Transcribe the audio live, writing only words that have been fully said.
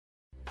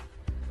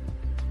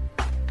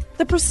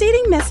The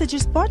preceding message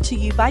is brought to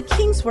you by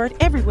Kingsword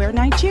Everywhere,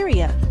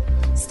 Nigeria.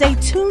 Stay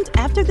tuned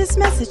after this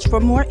message for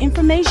more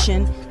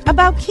information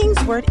about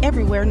Kingsword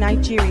Everywhere,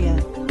 Nigeria.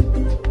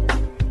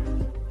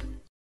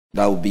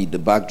 That will be the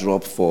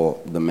backdrop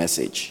for the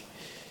message.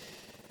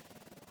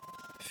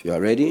 If you are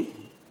ready,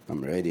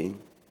 I'm ready.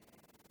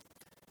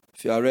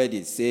 If you are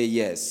ready, say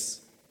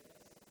yes.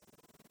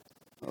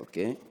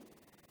 Okay.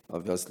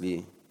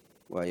 Obviously,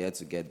 we're here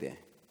to get there.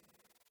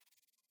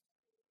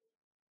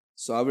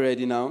 So are we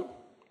ready now?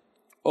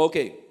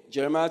 Okay.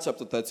 Jeremiah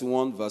chapter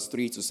 31, verse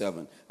 3 to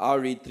 7. I'll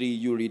read 3,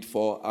 you read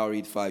 4, I'll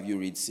read 5, you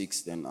read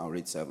 6, then I'll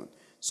read 7.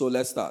 So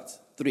let's start.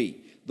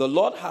 3. The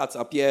Lord hath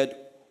appeared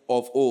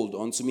of old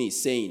unto me,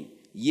 saying,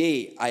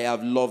 Yea, I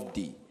have loved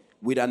thee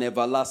with an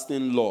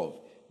everlasting love.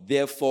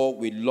 Therefore,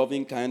 with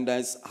loving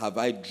kindness have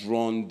I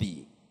drawn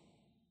thee.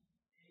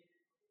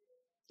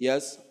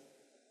 Yes?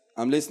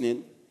 I'm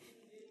listening.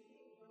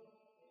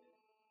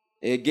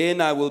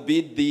 Again I will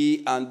bid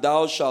thee, and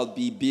thou shalt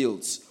be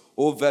built,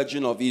 O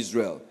Virgin of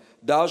Israel.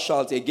 Thou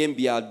shalt again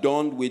be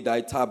adorned with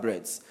thy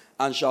tabrets,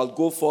 and shalt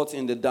go forth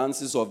in the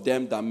dances of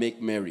them that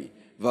make merry.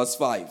 Verse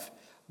 5.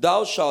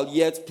 Thou shalt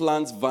yet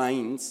plant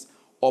vines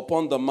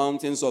upon the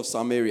mountains of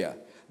Samaria.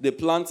 The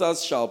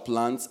planters shall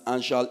plant,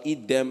 and shall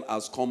eat them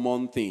as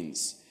common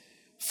things.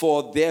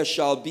 For there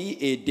shall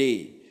be a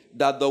day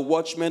that the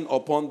watchmen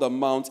upon the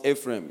Mount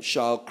Ephraim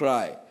shall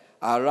cry,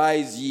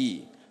 Arise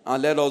ye,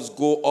 and let us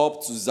go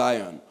up to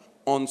Zion,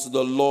 unto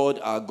the Lord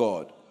our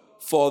God.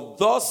 For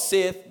thus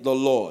saith the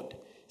Lord,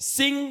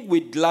 Sing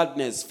with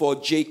gladness for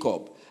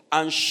Jacob,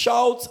 and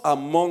shout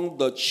among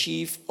the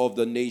chief of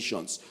the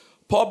nations.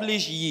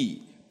 Publish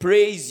ye,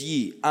 praise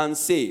ye, and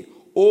say,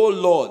 O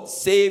Lord,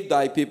 save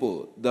thy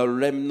people, the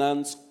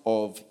remnant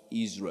of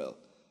Israel.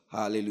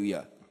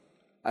 Hallelujah.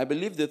 I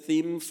believe the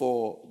theme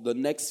for the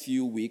next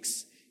few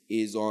weeks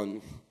is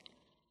on,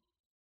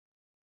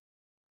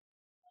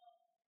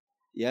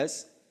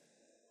 yes?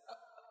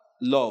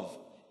 Love.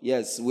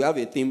 Yes, we have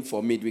a theme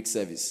for midweek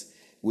service.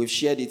 We've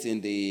shared it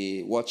in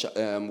the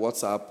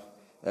WhatsApp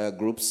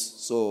groups.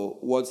 So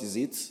what is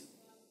it?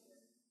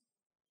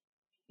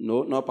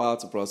 No, not power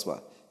to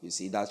prosper. You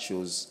see, that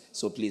shows.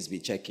 So please be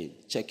checking.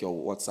 Check your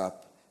WhatsApp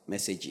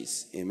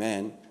messages.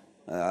 Amen.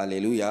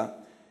 Hallelujah.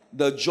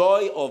 The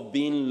joy of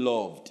being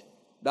loved.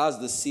 That's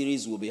the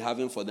series we'll be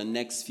having for the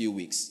next few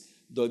weeks.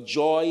 The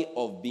joy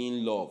of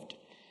being loved.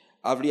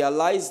 I've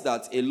realized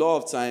that a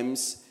lot of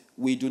times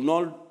we do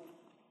not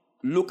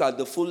look at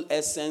the full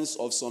essence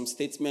of some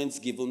statements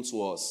given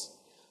to us.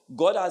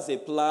 God has a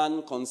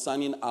plan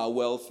concerning our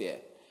welfare.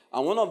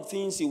 And one of the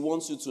things he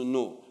wants you to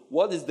know,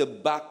 what is the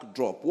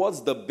backdrop? What's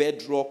the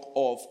bedrock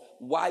of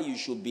why you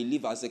should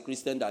believe as a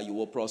Christian that you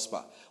will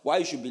prosper? Why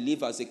you should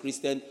believe as a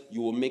Christian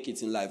you will make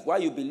it in life? Why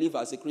you believe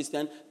as a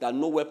Christian that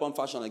no weapon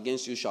fashioned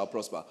against you shall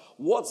prosper?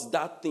 What's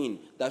that thing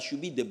that should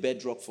be the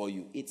bedrock for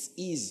you? It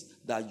is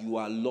that you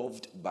are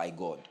loved by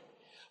God.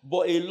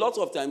 But a lot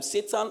of times,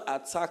 Satan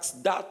attacks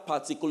that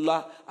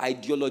particular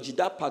ideology,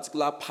 that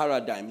particular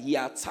paradigm. He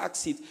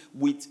attacks it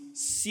with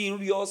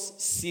serious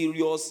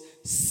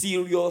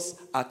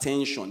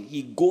attention.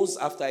 He goes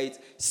after it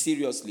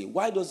seriously.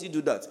 Why does he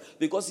do that?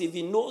 Because if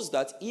he knows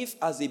that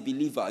if as a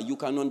believer you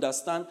can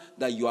understand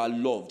that you are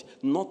loved,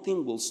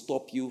 nothing will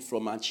stop you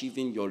from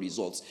achieving your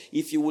results.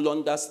 If you will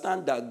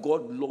understand that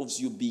God loves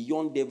you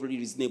beyond every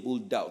reasonable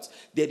doubt,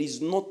 there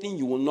is nothing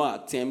you will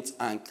not attempt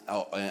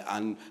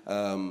and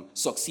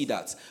succeed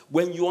at.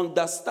 When you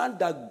understand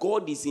that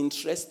God is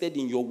interested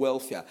in your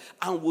welfare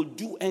and will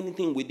do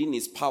anything within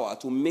his power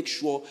to make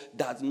sure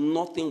that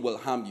nothing will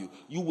harm you,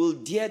 you will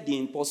dare the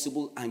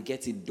impossible and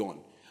get it done.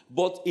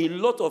 But a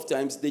lot of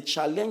times the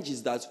challenge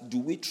is that do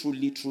we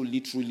truly feel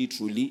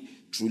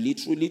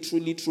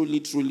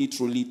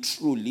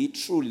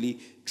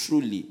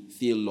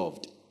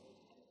loved?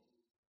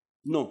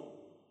 No.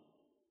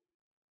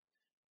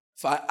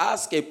 If I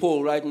ask a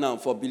poll right now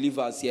for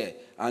believers here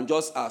and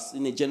just ask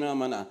in a general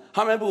manner,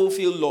 how many people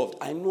feel loved?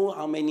 I know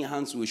how many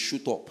hands will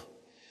shoot up.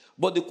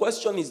 But the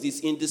question is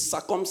this, in this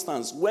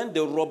circumstance, when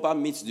the rubber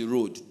meets the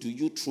road, do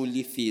you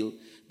truly feel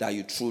that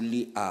you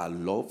truly are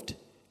loved?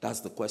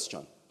 That's the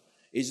question.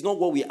 It's not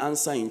what we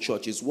answer in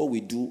church, it's what we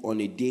do on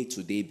a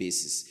day-to-day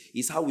basis.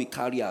 It's how we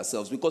carry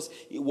ourselves. Because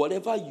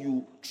whatever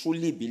you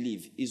truly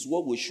believe is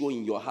what will show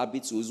in your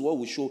habits, is what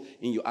will show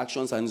in your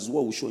actions, and is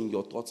what will show in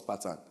your thought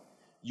pattern.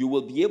 You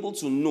will be able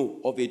to know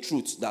of a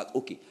truth that,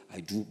 okay, I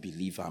do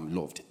believe I'm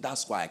loved.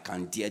 That's why I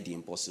can dare the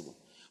impossible.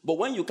 But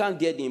when you can't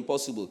dare the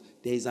impossible,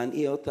 there is an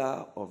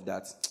altar of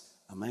that.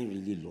 Am I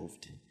really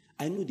loved?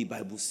 I know the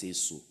Bible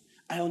says so.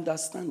 I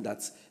understand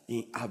that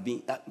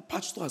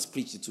Pastor has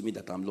preached it to me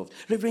that I'm loved.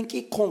 Reverend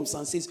K comes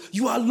and says,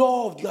 you are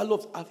loved, you are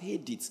loved. I've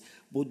heard it.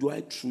 But do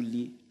I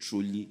truly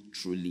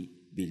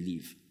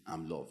believe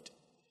I'm loved?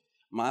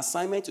 My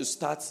assignment is to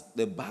start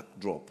the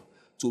backdrop,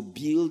 to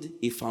build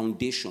a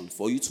foundation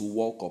for you to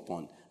walk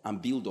upon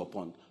and build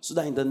upon, so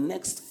that in the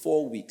next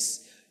 4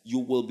 weeks, you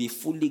will be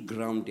fully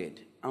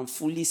grounded am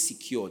fully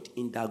secured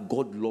in that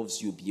God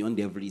loves you beyond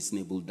every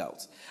reasonable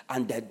doubt,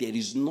 and that there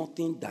is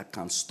nothing that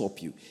can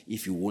stop you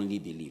if you only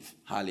believe.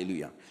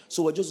 Hallelujah.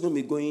 So we're just going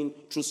to be going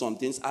through some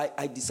things.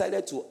 I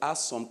decided to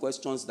ask some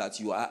questions that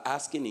you are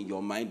asking in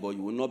your mind, but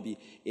you will not be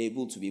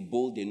able to be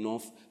bold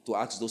enough to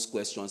ask those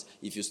questions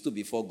if you stood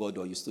before God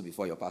or you stood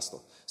before your pastor.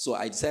 So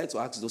I decided to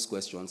ask those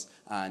questions,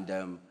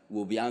 and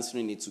we'll be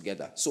answering it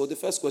together. So the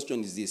first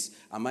question is this: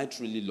 am I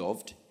truly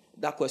loved?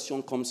 That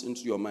question comes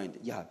into your mind.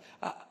 Yeah,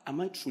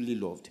 am I truly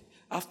loved?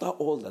 After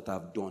all that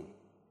I've done,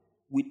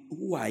 with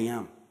who I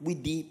am,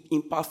 with the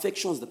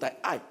imperfections that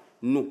I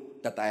know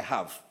that I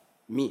have.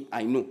 Me,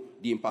 I know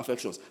the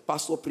imperfections.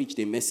 Pastor preached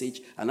a message,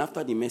 and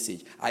after the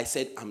message, I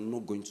said, I'm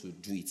not going to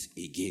do it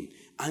again.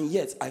 And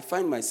yet, I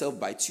find myself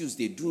by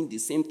Tuesday doing the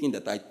same thing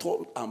that I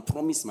thought and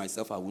promised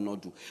myself I will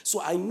not do.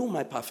 So I know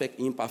my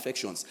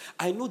imperfections.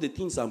 I know the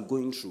things I'm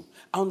going through.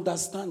 I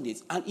understand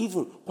it. And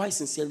even, quite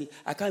sincerely,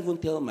 I can't even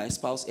tell my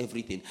spouse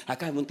everything. I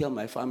can't even tell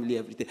my family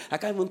everything. I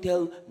can't even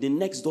tell the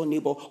next door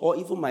neighbor or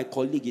even my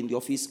colleague in the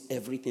office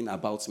everything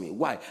about me.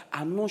 Why?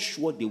 I'm not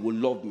sure they will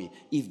love me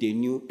if they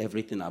knew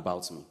everything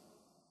about me.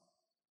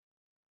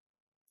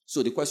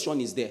 So the question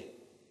is there: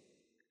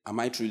 am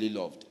I truly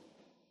loved?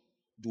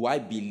 Do I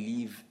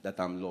believe that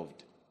I'm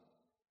loved?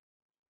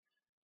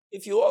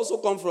 If you also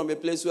come from a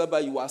place whereby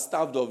you are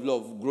starved of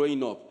love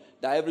growing up,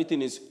 that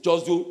everything is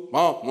just do,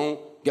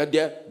 get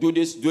there, do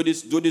this, do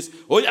this, do this.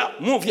 Oh yeah,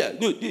 move here.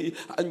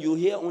 And you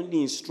hear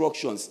only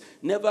instructions.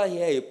 Never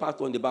hear a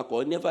pat on the back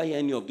or never hear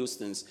any of those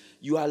things.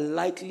 You are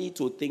likely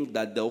to think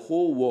that the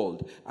whole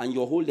world and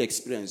your whole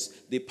experience,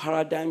 the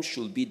paradigm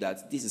should be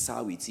that this is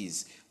how it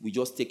is. We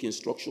just take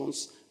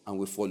instructions and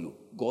we follow.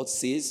 God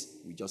says,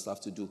 we just have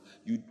to do.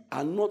 You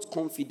are not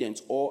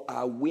confident or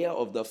aware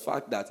of the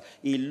fact that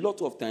a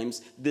lot of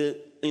times the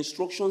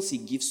instructions he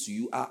gives to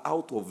you are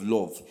out of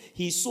love.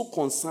 He's so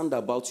concerned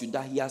about you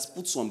that he has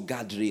put some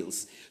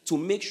guardrails to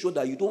make sure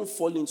that you don't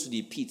fall into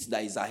the pit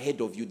that is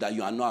ahead of you that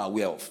you are not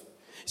aware of.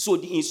 So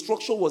the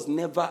instruction was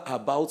never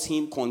about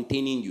him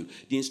containing you.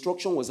 The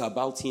instruction was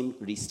about him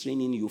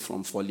restraining you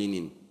from falling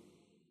in.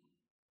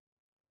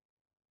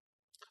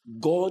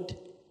 God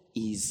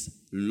is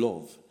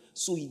love.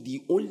 So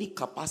the only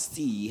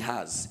capacity he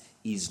has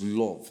is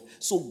love.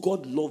 So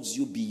God loves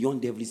you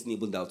beyond every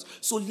reasonable doubt.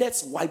 So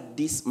let's wipe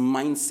this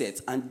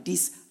mindset and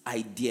this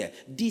idea,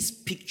 this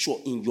picture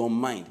in your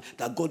mind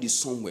that God is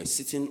somewhere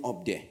sitting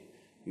up there,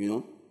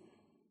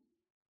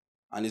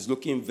 and is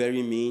looking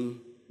very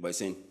mean by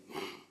saying,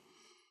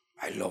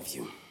 I love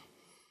you.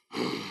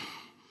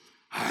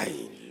 I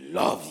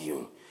love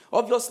you.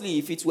 Obviously,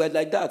 if it were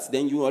like that,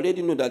 then you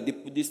already know that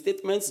the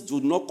statements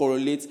do not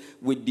correlate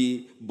with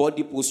the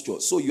body posture.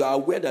 So you are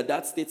aware that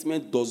that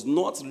statement does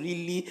not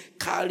really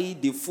carry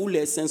the full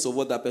essence of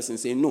what that person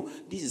is saying. No,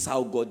 this is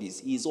how God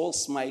is. He's all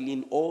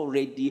smiling, all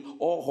ready,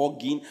 all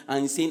hugging,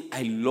 and saying,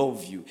 I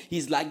love you.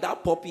 He's like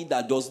that puppy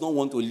that does not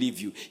want to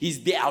leave you.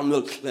 He's there, I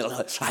love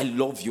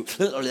you.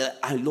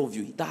 I love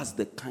you. That's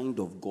the kind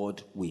of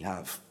God we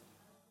have.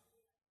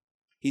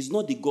 He's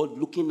not the God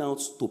looking out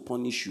to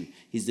punish you.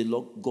 He's the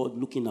God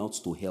looking out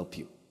to help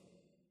you.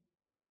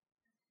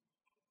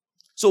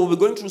 So we'll be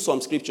going through some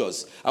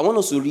scriptures. I want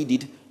us to read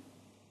it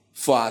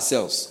for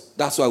ourselves.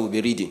 That's why we'll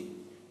be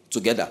reading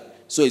together.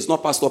 So it's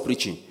not pastor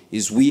preaching.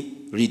 It's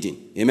we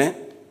reading. Amen?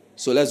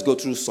 So let's go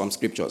through some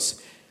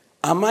scriptures.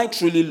 Am I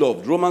truly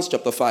loved? Romans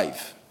chapter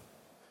 5,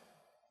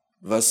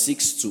 verse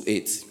 6 to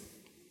 8.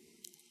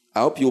 I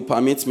hope you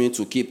permit me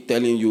to keep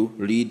telling you,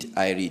 read,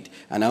 I read.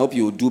 And I hope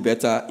you will do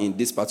better in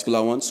this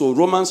particular one. So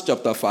Romans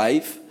chapter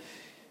 5,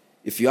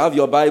 if you have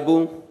your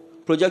Bible,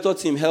 projector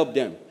team, help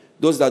them.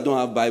 Those that don't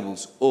have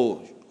Bibles,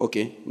 oh,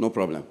 okay, no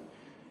problem.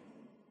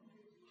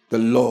 The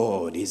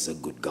Lord is a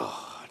good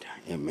God.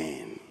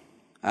 Amen.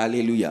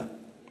 Hallelujah.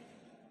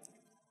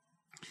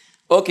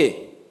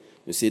 Okay.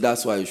 You see,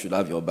 that's why you should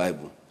have your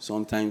Bible.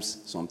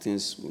 Sometimes some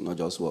things will not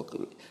just work.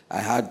 I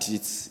had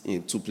it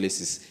in two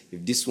places.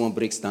 If this one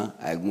breaks down,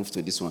 I move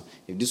to this one.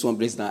 If this one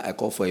breaks down, I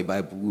call for a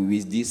Bible. We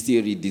will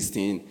still read this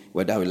thing,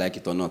 whether we like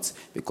it or not,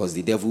 because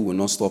the devil will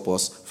not stop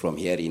us from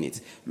hearing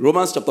it.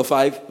 Romans chapter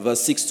 5,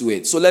 verse 6 to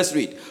 8. So let's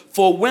read.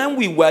 For when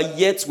we were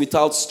yet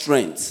without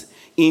strength,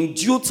 in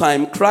due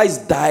time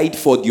Christ died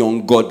for the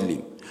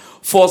ungodly.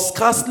 For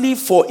scarcely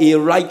for a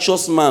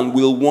righteous man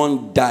will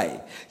one die.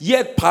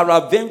 Yet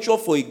peradventure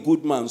for a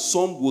good man,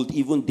 some would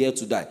even dare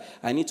to die.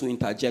 I need to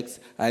interject.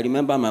 I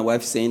remember my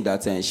wife saying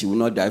that she will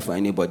not die for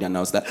anybody. And I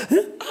was like,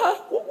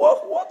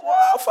 what?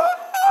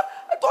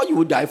 I thought you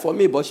would die for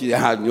me. But she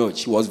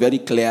was very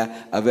clear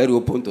and very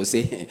open to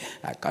say,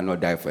 I cannot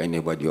die for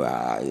anybody.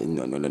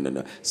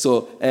 No.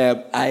 So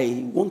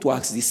I want to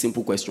ask this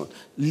simple question.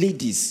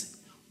 Ladies,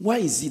 why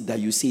is it that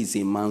you say it's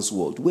a man's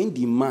world when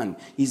the man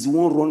is the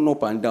one running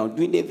up and down,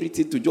 doing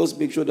everything to just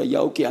make sure that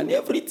you're okay and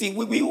everything?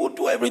 We will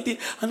do everything.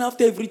 And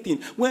after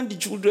everything, when the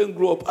children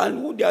grow up, and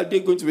who are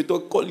they going to be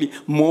calling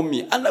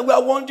mommy? And we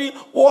are wondering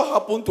what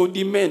happened to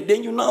the men.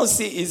 Then you now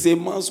say it's a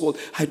man's world.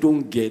 I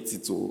don't get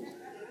it all.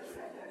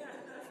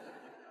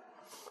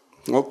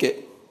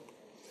 Okay.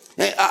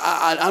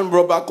 And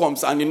robber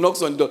comes and he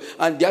knocks on the door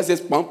and there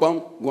says, pam,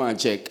 pam, go and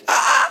check.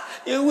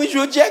 We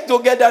should check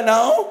together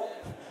now.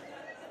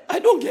 I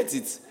don't get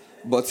it.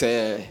 But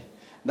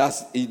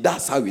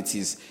that's how it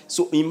is.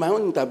 So in my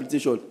own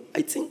interpretation,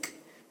 I think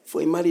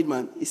for a married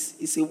man,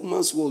 it's a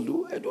woman's world,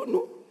 though. I don't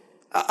know.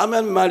 How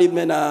many married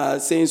men are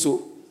saying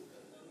so?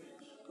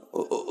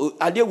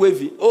 Are they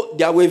waving? Oh,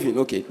 they are waving.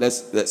 Okay,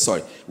 let's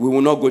sorry. We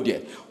will not go there.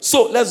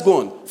 So let's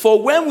go on.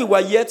 For when we were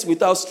yet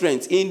without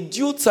strength, in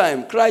due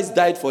time Christ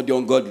died for the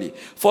ungodly.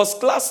 For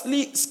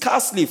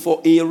scarcely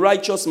for a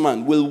righteous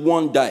man will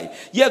one die.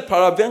 Yet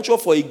peradventure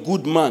for a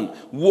good man,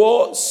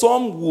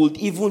 some would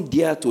even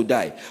dare to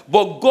die.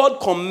 But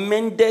God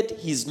commended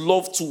his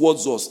love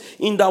towards us,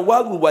 in that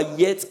while we were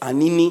yet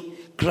anini,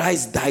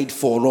 Christ died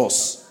for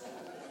us.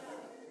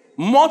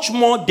 Much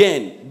more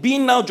then,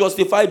 being now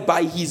justified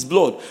by his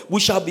blood,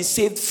 we shall be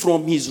saved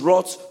from his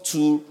wrath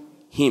to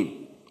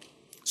him.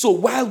 So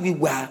while we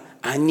were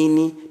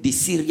Anini, the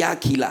serial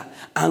killer,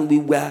 and we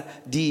were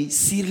the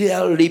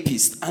serial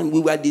rapist, and we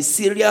were the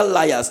serial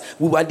liars,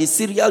 we were the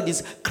serial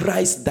this,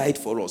 Christ died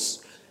for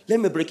us. Let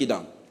me break it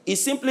down. It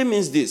simply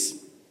means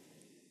this.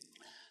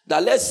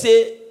 That let's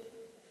say,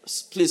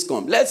 please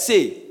come. Let's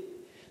say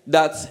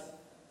that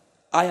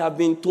I have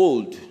been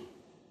told,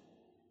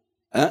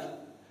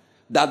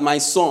 that my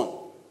son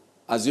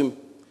has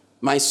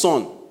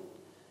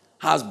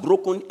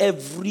broken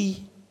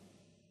every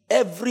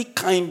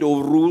kind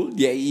of rule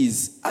there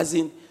is. As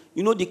in,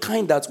 the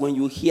kind that when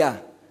you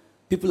hear,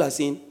 people are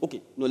saying,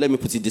 okay, no, let me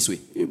put it this way.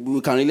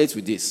 We can relate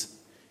with this.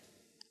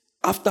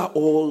 After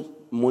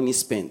all money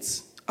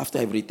spent, after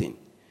everything,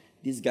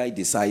 this guy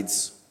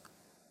decides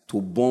to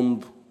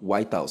bomb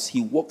White House.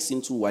 He walks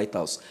into White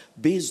House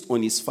based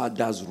on his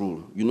father's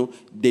rule.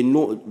 They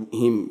know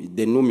him.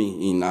 They know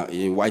me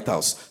in White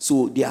House.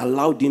 So they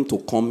allowed him to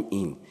come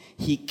in.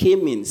 He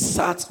came in,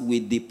 sat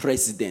with the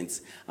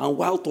president, and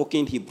while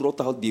talking, he brought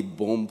out the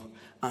bomb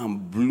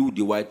and blew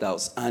the White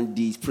House, and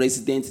the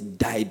president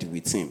died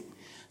with him.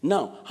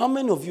 Now, how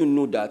many of you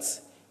know that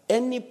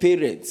any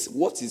parent,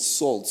 what is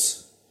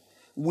salt,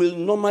 will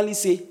normally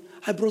say,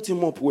 I brought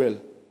him up well.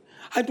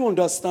 I don't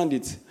understand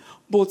it,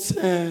 but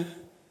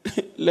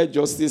let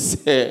justice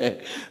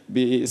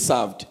be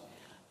served.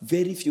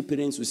 Very few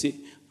parents will say,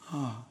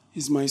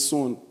 he's my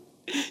son.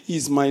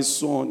 He's my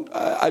son.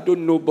 I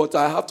don't know, but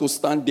I have to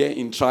stand there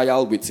in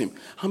trial with him.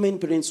 How many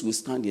parents will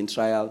stand in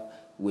trial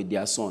with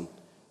their son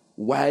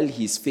while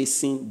he's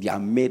facing the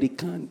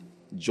American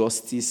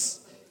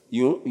justice?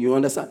 You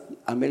understand?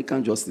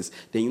 American justice.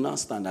 Then you now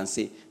stand and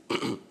say,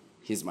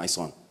 he's my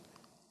son.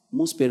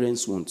 Most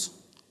parents won't.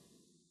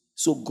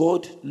 So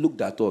God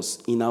looked at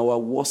us in our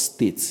worst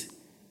state.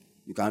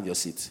 You can have your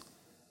seat.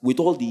 With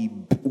all the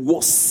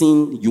worst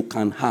sin you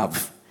can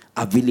have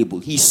available.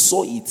 He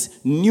saw it,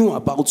 knew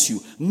about you,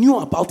 knew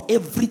about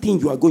everything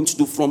you are going to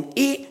do from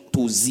A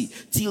to Z.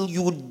 Till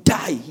you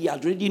die, he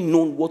had already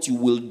known what you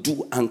will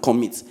do and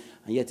commit.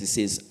 And yet he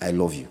says, I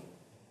love you.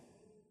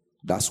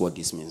 That's what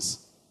this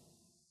means.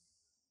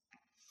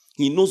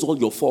 He knows all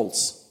your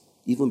faults,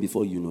 even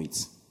before you know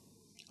it.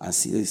 And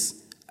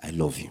says, I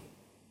love you.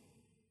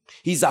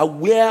 He's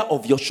aware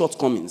of your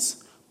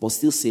shortcomings, but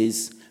still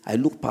says, I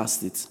look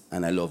past it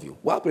and I love you.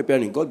 While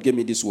preparing, God gave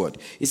me this word.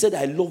 He said,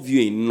 I love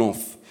you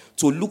enough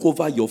to look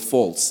over your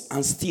faults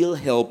and still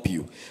help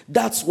you.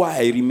 That's why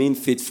I remain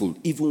faithful,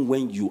 even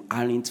when you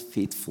aren't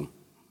faithful.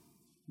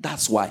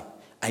 That's why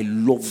I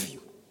love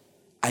you.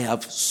 I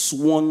have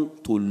sworn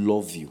to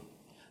love you.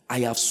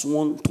 I have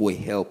sworn to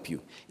help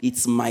you.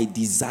 It's my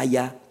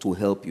desire to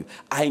help you.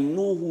 I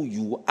know who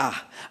you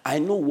are. I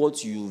know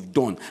what you've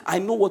done. I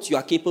know what you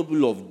are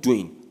capable of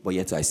doing, but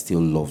yet I still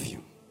love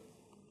you.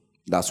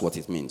 That's what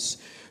it means.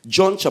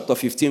 John chapter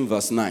 15,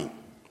 verse 9.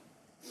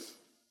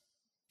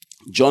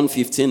 John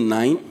 15,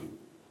 9.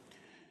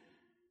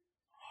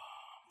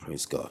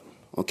 Praise God.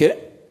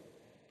 Okay?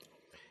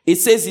 It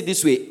says it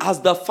this way. As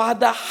the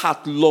Father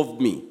hath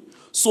loved me,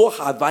 so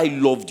have I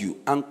loved you,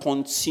 and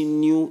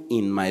continue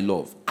in my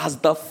love. As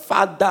the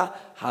Father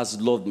has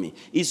loved me.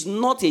 It's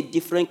not a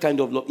different kind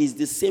of love. It's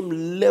the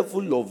same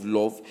level of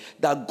love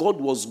that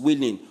God was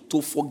willing to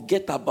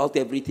forget about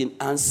everything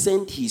and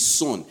send his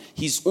son,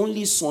 his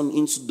only son,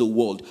 into the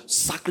world,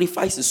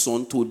 sacrifice his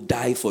son to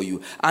die for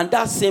you. And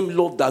that same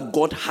love that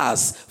God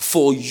has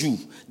for you,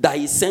 that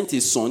he sent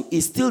his son,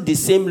 is still the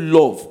same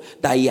love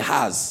that he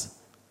has.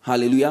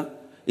 Hallelujah.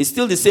 It's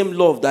still the same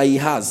love that he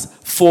has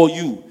for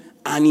you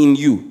and in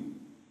you.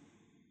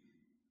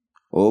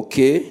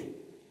 Okay.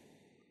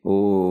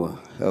 Oh,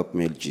 help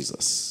me,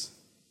 Jesus.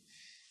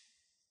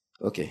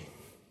 Okay.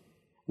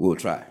 We'll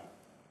try.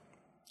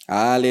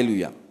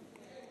 Hallelujah.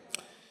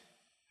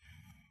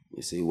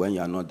 You see, when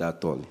you are not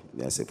that tall,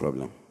 there's a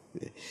problem.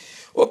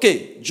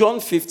 Okay, John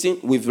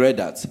 15, we've read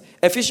that.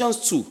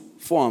 Ephesians 2,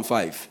 4 and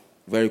 5.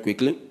 Very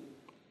quickly.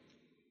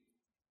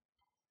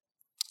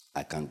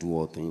 I can do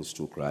all things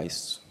through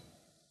Christ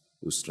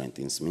who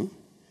strengthens me.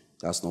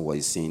 That's not what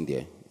he's saying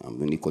there. I'm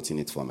only quoting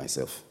it for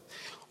myself.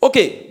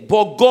 Okay,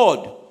 but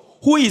God,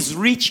 who is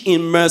rich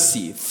in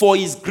mercy, for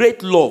his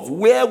great love,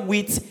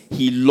 wherewith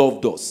he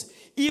loved us,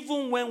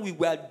 even when we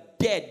were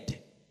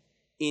dead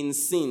in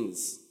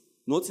sins.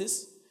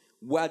 Notice,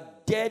 we're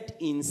dead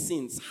in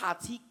sins.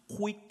 Hath he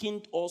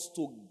quickened us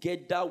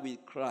together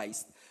with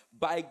Christ?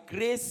 By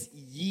grace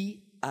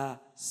ye are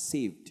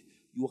saved.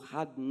 You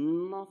had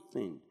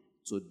nothing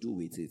to do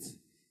with it.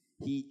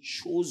 He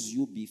chose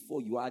you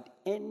before you had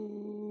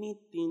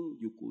anything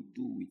you could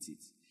do with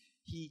it.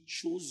 He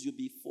chose you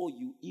before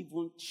you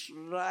even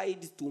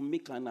tried to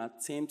make an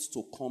attempt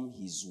to come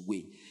his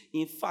way.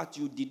 In fact,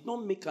 you did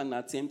not make an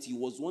attempt. He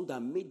was one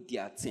that made the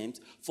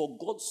attempt. For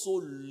God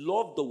so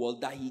loved the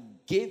world that he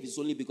gave his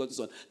only begotten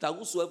Son, that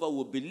whosoever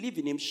will believe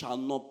in him shall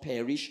not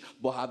perish,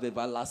 but have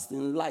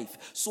everlasting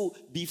life. So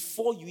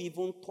before you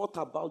even thought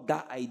about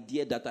that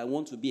idea that I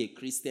want to be a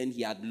Christian,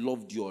 he had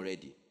loved you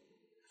already.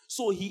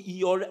 So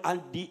he already,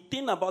 and the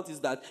thing about it is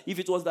that if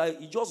it was that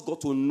he just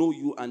got to know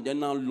you and then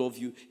now love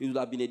you, it would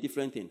have been a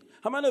different thing.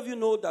 How many of you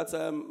know that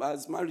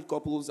as married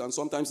couples and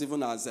sometimes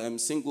even as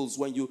singles,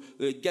 when you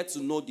get to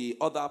know the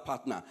other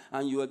partner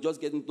and you are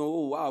just getting to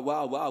know, oh,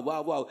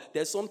 wow,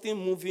 there's something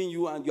moving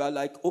you and you are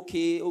like,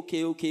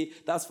 okay,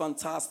 that's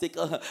fantastic.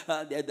 All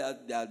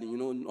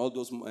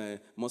those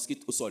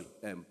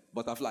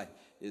butterfly.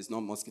 It's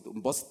not mosquito.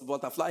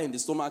 Butterfly in the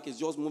stomach is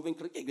just moving.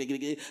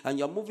 And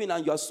you're moving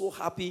and you're so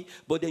happy.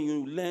 But then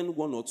you learn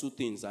one or two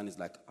things. And it's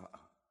like,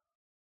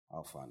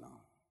 how far now?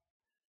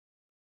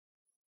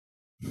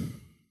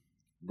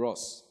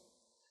 Bros,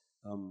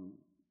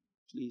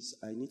 please,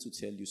 I need to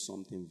tell you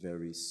something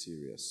very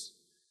serious.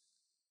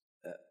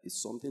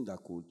 It's something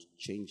that could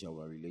change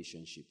our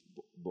relationship.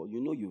 But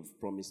you've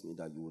promised me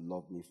that you will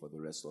love me for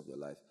the rest of your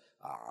life.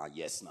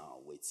 Yes, now,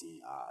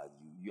 waiting.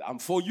 I'm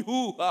for you.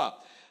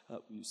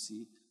 You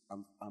see,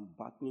 I'm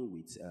battling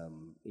with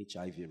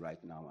HIV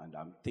right now, and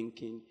I'm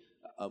thinking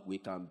we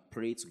can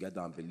pray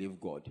together and believe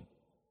God.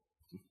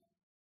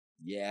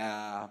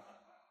 Yeah.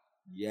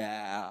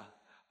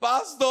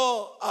 Pastor,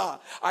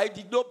 I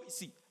did not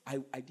see.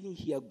 I didn't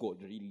hear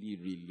God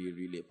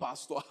really.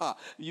 Pastor,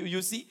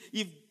 you see,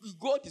 if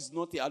God is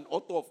not an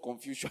author of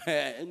confusion,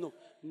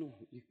 no,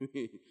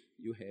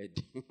 you heard.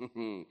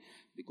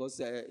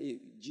 Because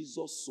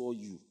Jesus saw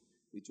you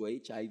with your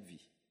HIV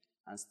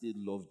and still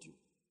loved you.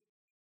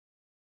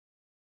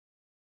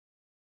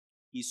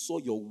 He saw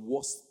your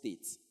worst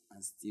state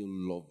and still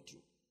loved you.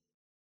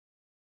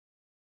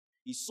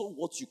 He saw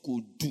what you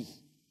could do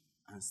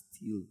and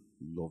still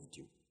loved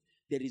you.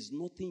 There is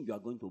nothing you are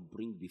going to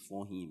bring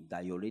before him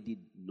that you already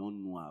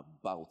don't know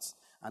about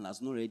and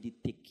has not already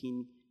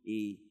taken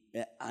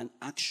an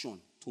action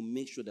to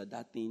make sure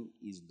that thing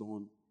is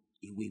done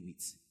away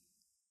with.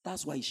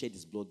 That's why he shed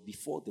his blood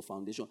before the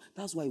foundation.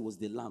 That's why he was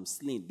the lamb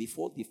slain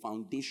before the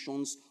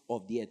foundations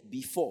of the earth.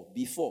 Before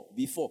the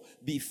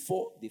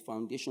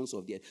foundations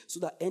of the earth. So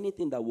that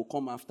anything that will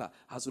come after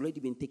has already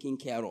been taken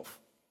care of.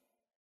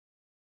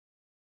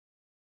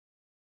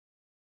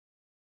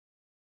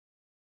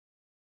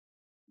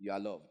 You are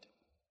loved.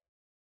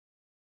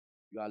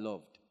 You are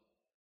loved.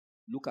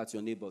 Look at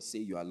your neighbor, say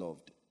you are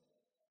loved.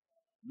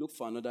 Look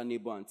for another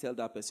neighbor and tell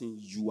that person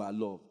you are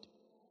loved.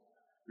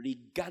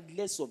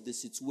 Regardless of the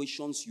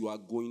situations you are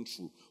going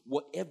through,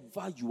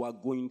 whatever you are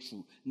going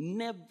through,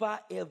 never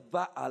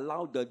ever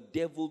allow the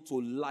devil to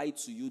lie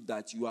to you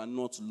that you are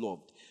not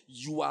loved.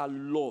 You are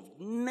loved.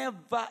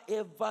 Never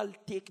ever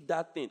take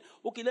that thing.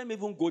 Okay, let me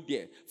even go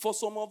there. For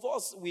some of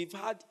us, we've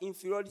had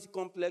inferiority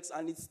complex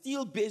and it's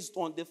still based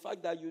on the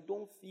fact that you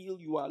don't feel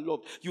you are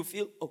loved. You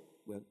feel,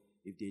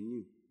 if they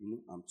knew,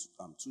 I'm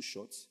too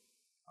short.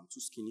 I'm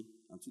too skinny.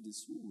 I'm too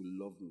this. Who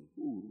will love me?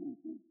 Who?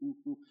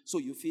 So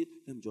you feel,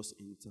 let me just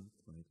enter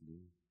quietly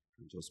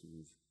and just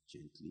move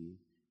gently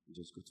and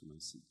just go to my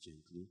seat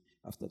gently.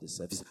 After the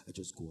service, I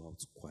just go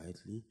out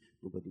quietly.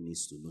 Nobody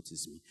needs to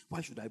notice me. Why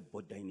should I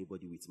bother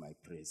anybody with my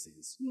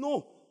presence?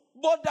 No.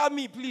 Bother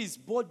me, please.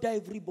 Bother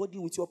everybody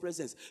with your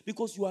presence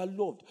because you are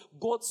loved.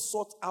 God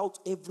sought out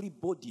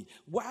everybody.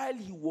 While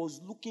he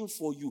was looking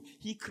for you,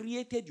 he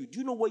created you. Do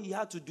you know what he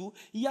had to do?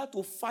 He had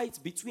to fight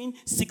between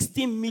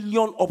 16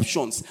 million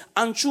options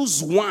and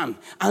choose one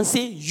and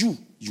say, you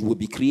will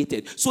be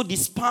created. So the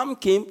sperm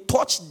came,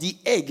 touched the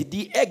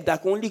egg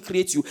that can only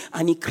create you,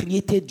 and he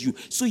created you.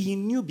 So he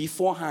knew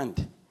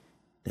beforehand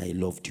that he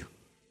loved you.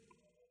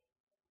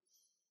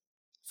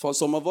 For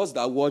some of us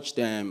that watched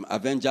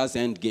Avengers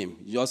Endgame,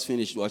 you just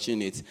finished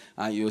watching it,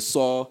 and you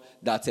saw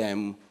that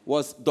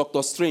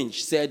Doctor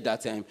Strange said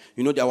that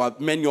there were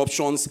many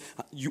options.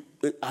 Who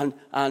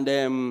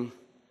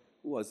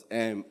was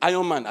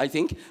Iron Man? I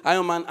think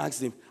Iron Man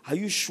asked him, "Are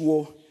you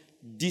sure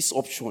this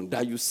option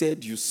that you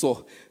said you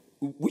saw,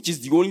 which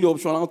is the only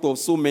option out of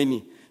so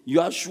many,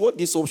 you are sure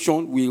this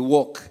option will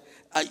work?"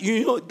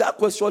 That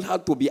question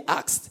had to be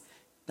asked.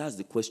 That's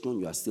the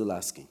question you are still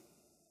asking.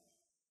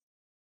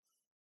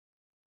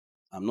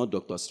 I'm not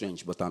Dr.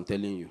 Strange, but I'm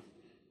telling you,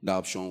 that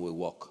option will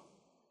work.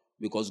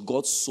 Because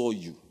God saw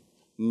you,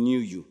 knew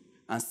you,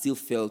 and still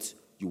felt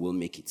you will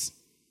make it.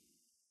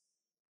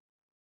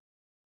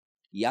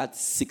 He had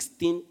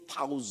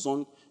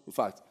 16,000, in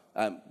fact,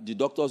 The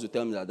doctors will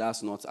tell me that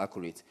that's not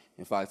accurate.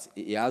 In fact,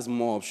 he has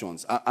more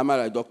options. Am I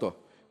right, doctor?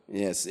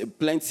 Yes,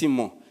 plenty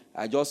more.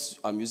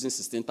 I'm using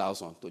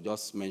 16,000 to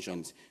just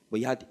mention it. But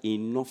he had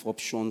enough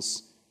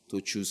options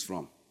to choose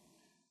from.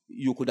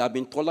 You could have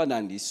been taller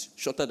than this,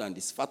 shorter than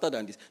this, fatter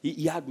than this.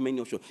 He had many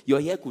options. Your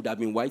hair could have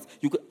been white.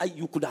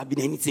 You could have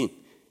been anything.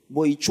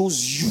 But he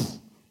chose you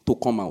to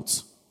come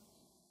out.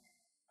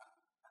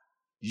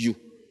 You.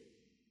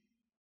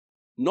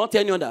 Not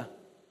any other.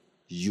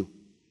 You.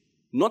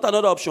 Not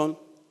another option.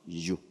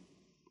 You.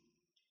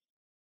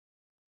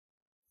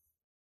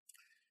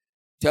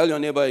 Tell your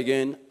neighbor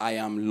again, I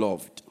am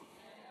loved.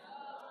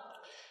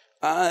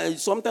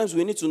 Sometimes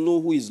we need to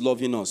know who is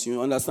loving us.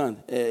 You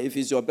understand? If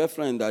it's your best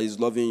friend that is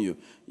loving you,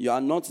 you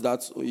are not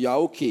that, you are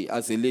okay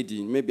as a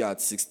lady, maybe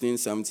at 16,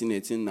 17,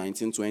 18,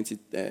 19, 20.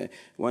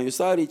 When you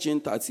start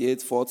reaching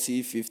 38,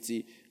 40,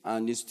 50,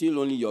 and it's still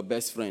only your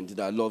best friend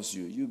that loves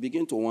you, you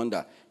begin to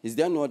wonder, is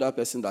there no other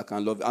person that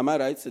can love you? Am I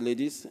right,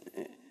 ladies?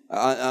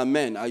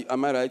 Men,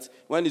 am I right?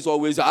 When it's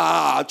always,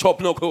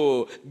 chop,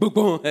 no,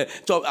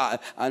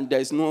 chop, and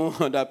there's no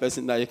other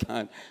person that you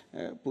can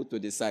put to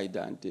the side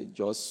and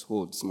just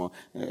hold small.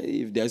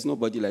 If there's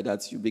nobody like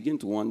that, you begin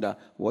to wonder,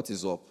 what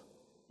is up?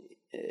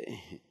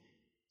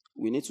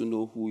 We need to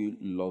know who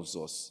loves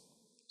us.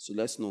 So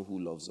let's know who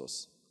loves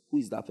us. Who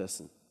is that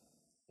person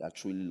that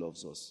truly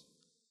loves us,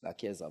 that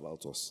cares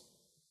about us?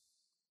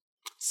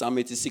 Psalm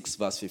 86,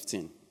 verse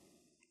 15.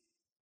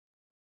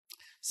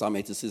 Psalm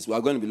 86. We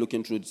are going to be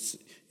looking through,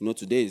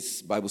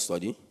 today's Bible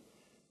study.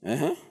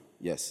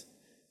 Yes.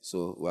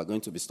 So we are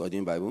going to be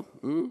studying Bible.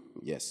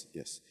 Yes.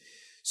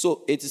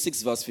 So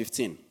 86 verse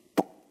 15.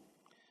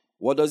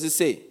 What does it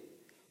say?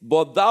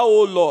 But thou,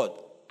 O Lord,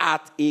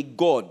 art a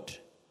God,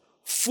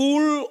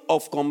 full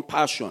of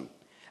compassion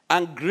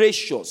and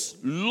gracious,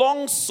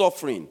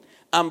 long-suffering,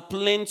 and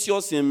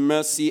plenteous in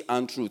mercy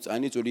and truth. I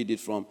need to read it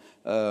from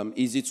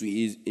easy to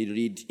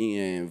read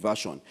in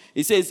version.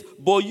 It says,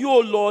 but you, O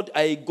Lord,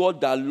 are a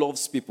God that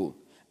loves people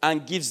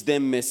and gives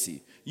them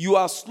mercy. You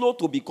are slow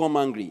to become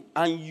angry,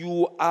 and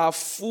you are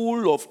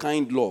full of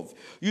kind love.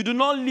 You do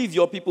not leave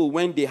your people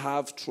when they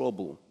have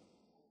trouble.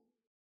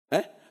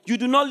 You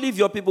do not leave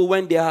your people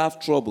when they have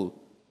trouble.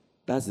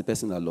 That's the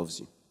person that loves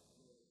you.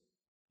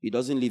 He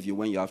doesn't leave you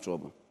when you have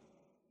trouble.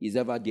 He's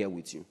ever there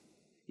with you.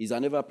 He's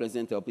an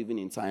ever-present help even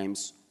in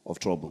times of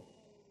trouble.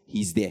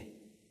 He's there.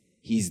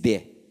 He's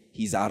there.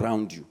 He's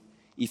around you.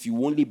 If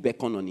you only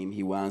beckon on him,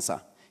 he will answer.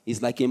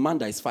 It's like a man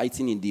that is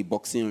fighting in the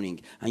boxing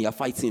ring, and you're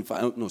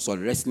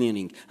wrestling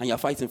ring, and you're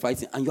fighting,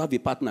 and you have a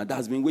partner that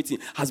has been waiting,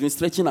 has been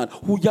stretching out,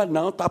 who you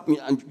now tap me,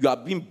 and you are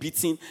being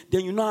beaten.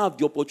 Then you now have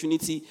the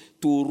opportunity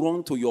to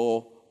run to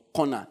your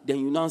corner. Then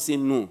you now say,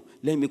 no,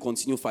 let me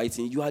continue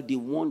fighting. You are the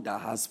one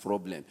that has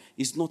problem.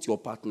 It's not your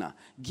partner.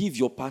 Give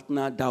your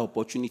partner that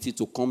opportunity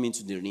to come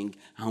into the ring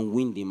and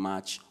win the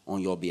match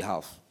on your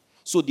behalf.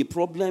 So the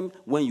problem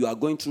when you are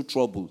going through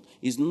trouble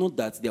is not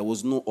that there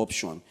was no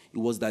option. It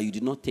was that you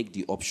did not take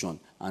the option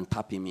and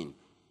tap him in.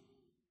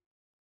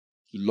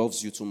 He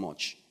loves you too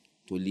much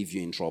to leave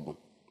you in trouble.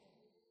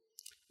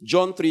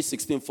 John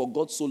 3:16, for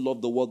God so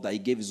loved the world that he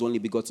gave his only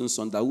begotten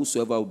son, that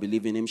whosoever will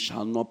believe in him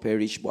shall not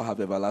perish but have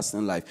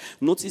everlasting life.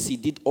 Notice he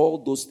did all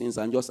those things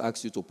and just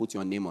asked you to put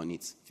your name on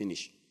it.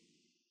 Finish.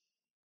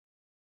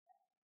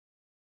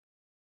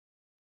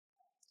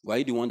 Were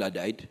you the one that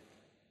died?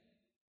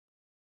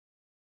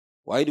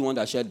 Were you the one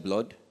that shed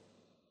blood?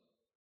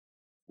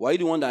 Were you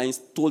the one that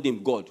told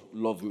him, God,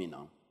 love me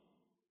now?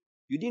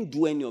 You didn't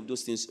do any of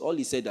those things. All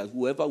he said that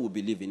whoever will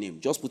believe in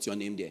him, just put your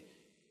name there,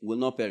 will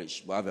not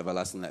perish but have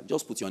everlasting life.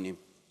 Just put your name.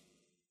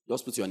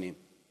 Just put your name.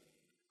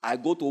 I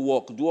go to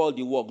work, do all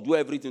the work, do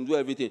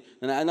everything.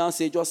 And I now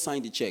say, just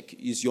sign the check.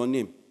 It's your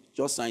name.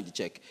 Just sign the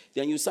check.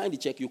 Then you sign the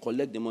check, you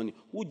collect the money.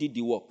 Who did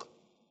the work?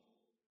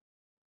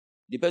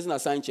 The person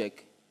that signed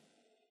check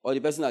or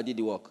the person that did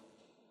the work?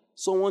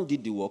 Someone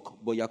did the work,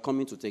 but you are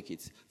coming to take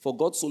it. For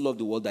God so loved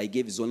the world that he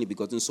gave his only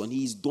begotten son.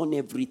 He has done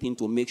everything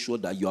to make sure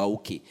that you are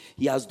okay.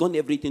 He has done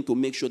everything to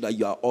make sure that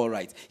you are all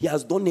right. He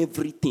has done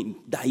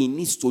everything that he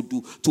needs to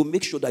do to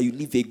make sure that you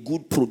live a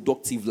good,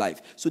 productive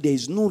life. So there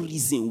is no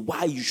reason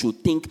why you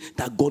should think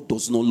that God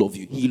does not love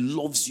you. He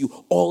loves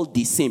you all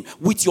the same.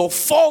 With your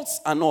faults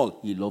and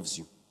all, he loves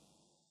you.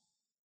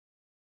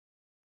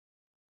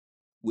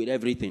 With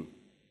everything,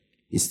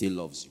 he still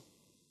loves you.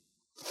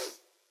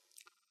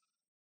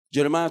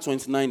 Jeremiah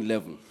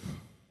 29:11.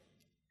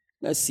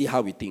 Let's see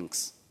how he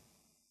thinks.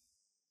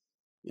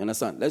 You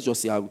understand? Let's just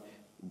see how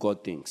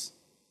God thinks.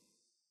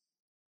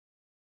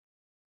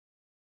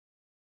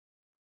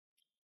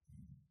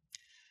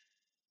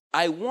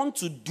 I want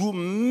to do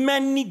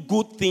many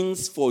good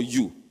things for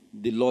you,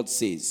 the Lord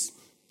says.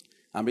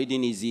 I'm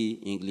reading easy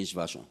English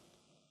version.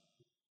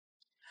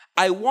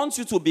 I want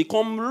you to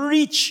become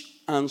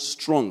rich and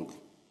strong.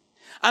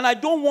 And I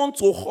don't want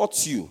to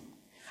hurt you.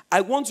 I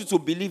want you to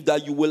believe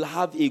that you will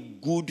have a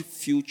good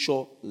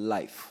future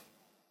life.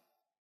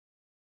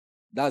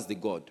 That's the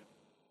God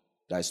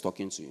that is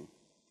talking to you.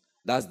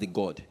 That's the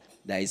God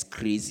that is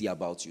crazy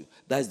about you.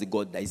 That's the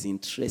God that is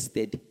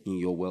interested in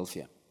your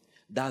welfare.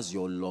 That's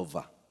your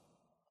lover.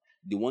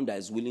 The one that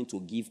is willing to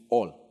give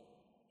all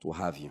to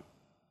have you.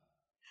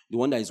 The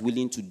one that is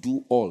willing to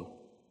do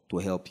all to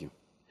help you.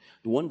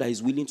 The one that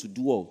is willing to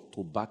do all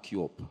to back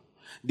you up.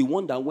 The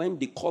one that when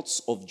the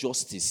courts of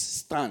justice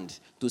stand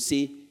to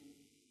say,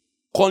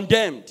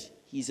 condemned,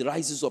 he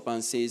rises up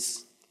and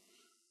says,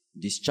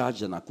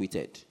 discharged and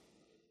acquitted.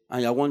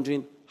 And you're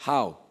wondering,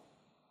 how?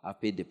 I've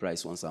paid the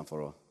price once and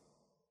for all.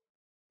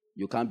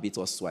 You can't beat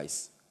us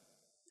twice.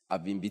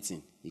 I've been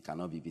beaten. He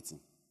cannot be beaten.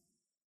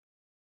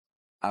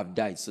 I've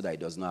died so that he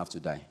does not have to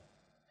die.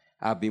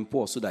 I've been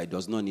poor so that he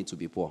does not need to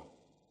be poor.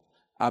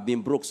 I've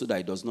been broke so that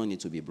he does not need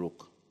to be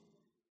broke.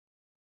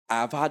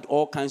 I've had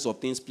all kinds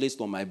of things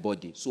placed on my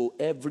body. So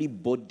every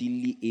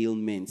bodily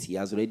ailment, he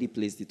has already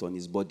placed it on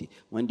his body.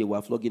 When they were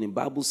flogging him, the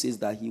Bible says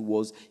that he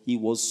was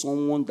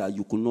someone that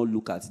you could not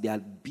look at. They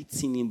had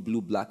beaten him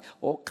blue, black,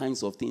 all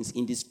kinds of things.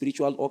 In the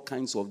spiritual, all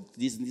kinds of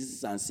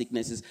diseases and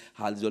sicknesses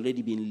has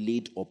already been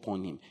laid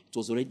upon him. It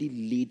was already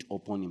laid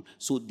upon him.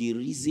 So the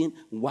reason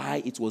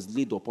why it was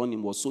laid upon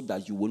him was so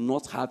that you will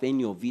not have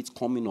any of it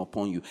coming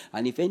upon you.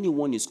 And if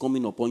anyone is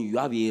coming upon you, you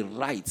have a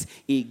right,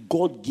 a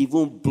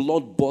God-given,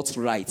 blood-bought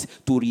right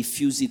to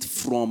refuse it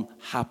from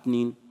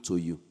happening to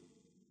you.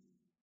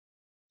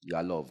 You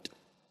are loved.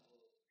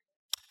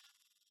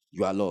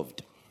 You are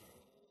loved.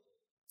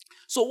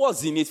 So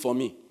what's in it for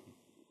me?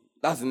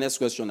 That's the next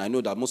question I know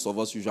that most of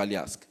us usually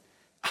ask.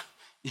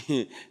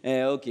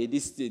 Okay,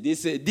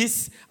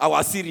 this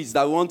our series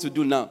that we want to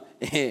do now.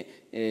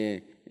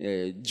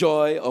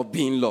 Joy of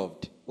being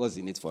loved. What's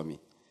in it for me?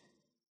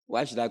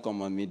 Why should I come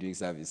on midweek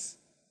service?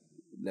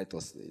 Let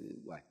us,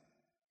 why?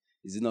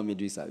 Is it not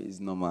midweek service? It's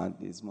normal.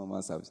 It's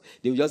normal service.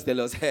 They will just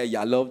tell us, hey,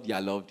 you're loved,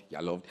 you're loved,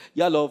 you're loved.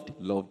 You're loved,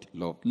 loved,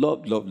 loved,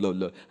 loved, loved, loved,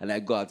 loved. And I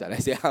go out and I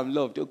say, I'm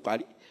loved. Don't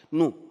party.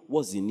 No,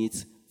 what's in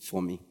it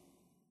for me?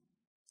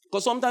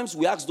 Because sometimes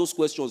we ask those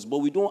questions, but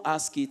we don't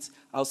ask it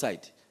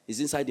outside. It's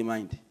inside the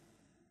mind.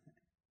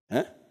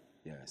 Huh?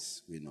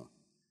 Yes, we know.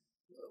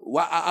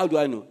 How do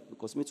I know?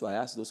 Because me too, I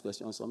ask those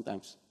questions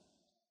sometimes.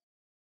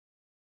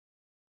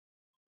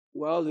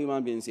 We're all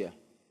human beings here.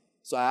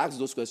 So I ask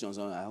those questions.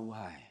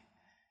 Why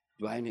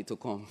do I need to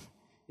come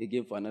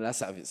again for another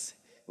service?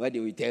 Why they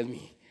will tell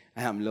me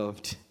I am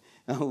loved?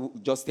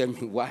 Just tell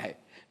me why.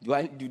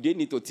 Do they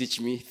need to teach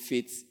me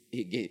faith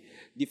again?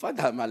 The fact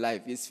that I'm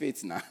alive is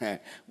faith now.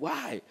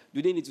 Why?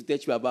 Do they need to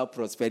teach me about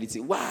prosperity?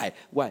 Why?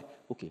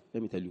 Okay,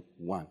 let me tell you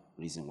one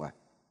reason why.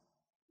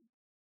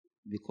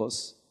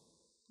 Because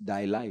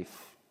thy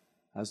life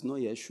has not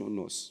yet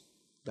shown us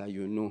that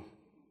you know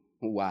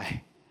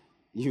why.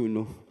 You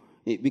know.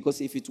 Because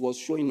if it was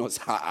showing us,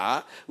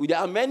 there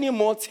are many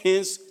more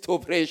things to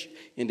preach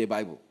in the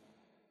Bible.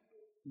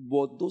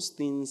 But those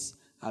things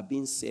are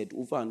being said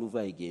over and over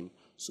again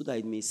so that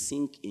it may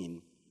sink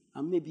in.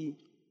 And maybe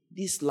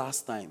this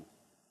last time,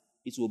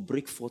 it will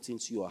break forth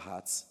into your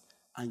hearts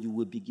and you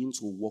will begin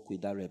to walk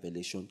with that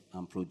revelation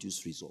and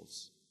produce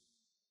results.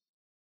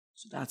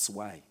 So that's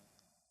why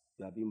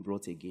you are being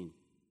brought again,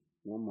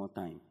 one more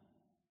time,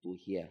 to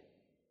hear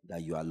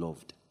that you are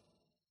loved.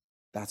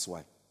 That's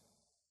why.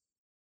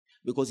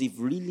 Because if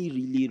really,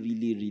 really,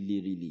 really,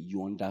 really, really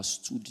you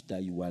understood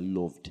that you are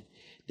loved,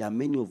 there are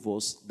many of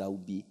us that will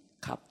be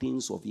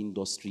captains of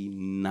industry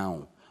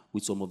now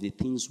with some of the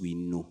things we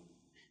know.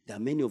 There are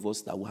many of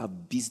us that will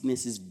have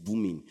businesses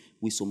booming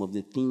with some of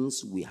the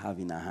things we have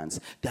in our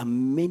hands. There are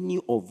many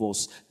of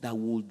us that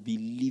will be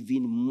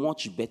living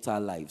much better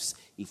lives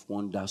if we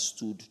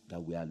understood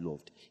that we are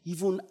loved.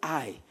 Even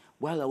I,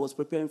 while I was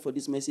preparing for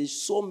this message,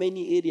 so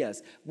many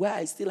areas where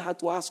I still had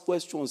to ask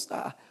questions.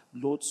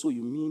 Lord, so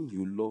you mean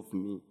you love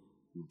me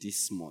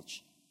this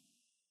much?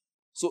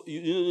 So,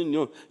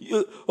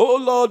 oh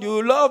Lord,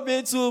 you love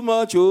me too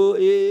much,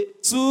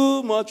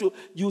 too much.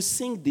 You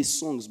sing the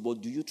songs,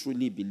 but do you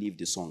truly believe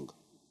the song?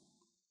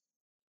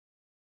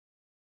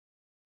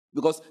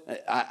 Because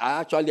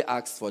I actually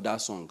asked for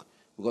that song,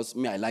 because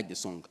I like the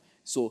song.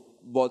 So,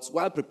 but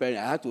while preparing,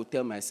 I had to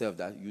tell myself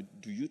that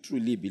do you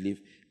truly believe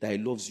that he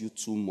loves you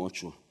too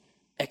much?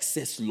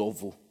 Excess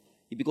love.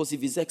 Because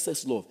if it's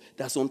excess love,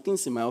 there are some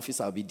things in my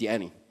office I'll be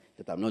daring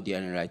that I'm not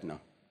daring right now.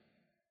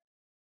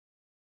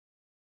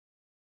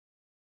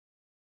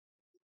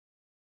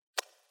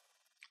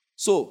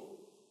 So,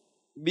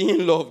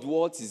 being loved,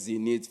 what is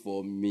in it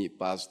for me,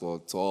 Pastor?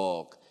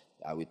 Talk.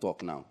 I will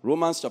talk now.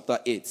 Romans chapter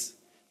 8,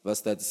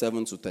 verse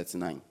 37 to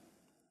 39.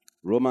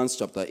 Romans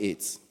chapter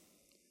 8.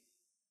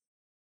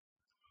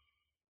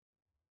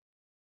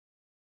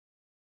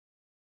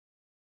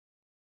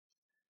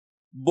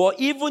 But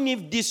even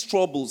if these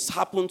troubles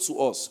happen to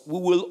us, we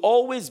will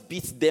always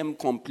beat them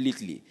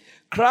completely.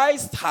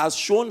 Christ has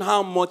shown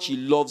how much he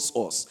loves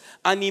us,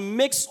 and he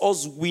makes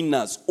us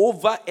winners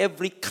over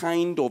every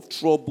kind of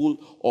trouble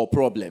or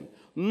problem.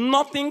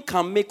 Nothing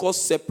can make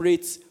us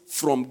separate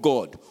from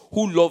God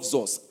who loves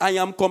us. I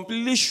am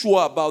completely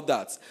sure about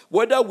that.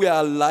 Whether we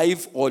are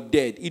alive or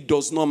dead, it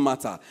does not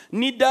matter.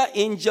 Neither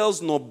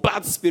angels nor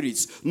bad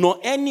spirits nor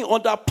any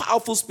other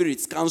powerful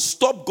spirits can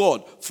stop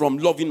God from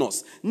loving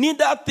us.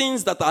 Neither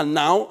things that are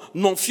now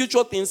nor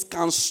future things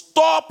can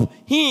stop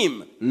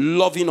him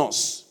loving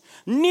us.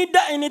 Neither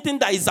anything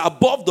that is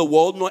above the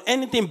world nor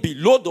anything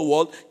below the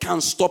world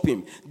can stop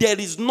him. There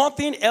is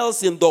nothing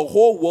else in the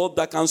whole world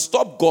that can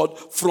stop God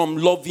from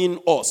loving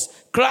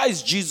us.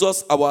 Christ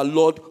Jesus, our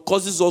Lord,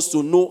 causes us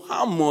to know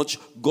how much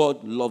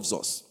God loves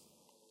us.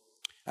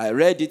 I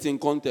read it in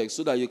context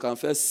so that you can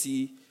first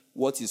see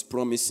what he's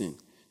promising.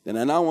 Then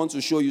I now want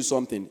to show you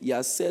something. He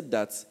has said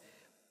that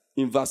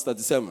in verse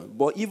 37.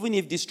 But even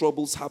if these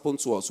troubles happen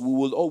to us, we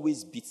will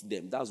always beat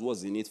them. That's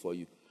what's in it for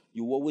you.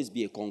 You will always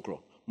be a conqueror.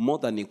 More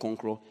than a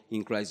conqueror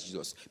in Christ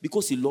Jesus.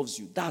 Because he loves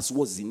you. That's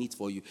what's in it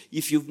for you.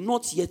 If you've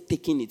not yet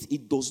taken it,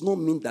 it does not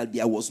mean that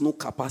there was no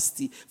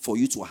capacity for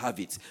you to have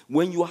it.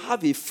 When you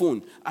have a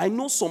phone, I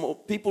know some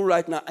people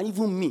right now, and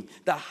even me,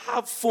 that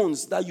have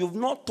phones that you've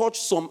not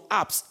touched some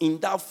apps in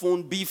that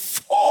phone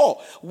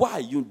before. Why?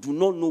 You do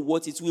not know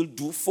what it will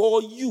do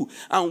for you.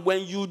 And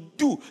when you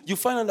do, you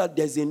find out that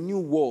there's a new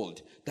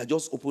world that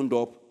just opened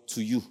up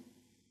to you.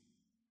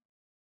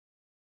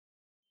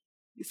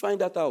 You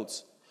find that out.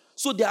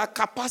 So there are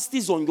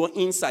capacities on your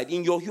inside,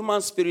 in your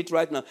human spirit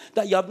right now,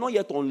 that you have not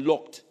yet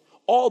unlocked.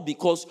 All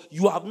because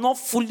you have not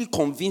fully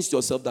convinced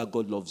yourself that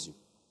God loves you.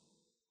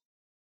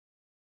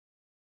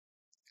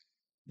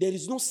 There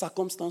is no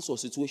circumstance or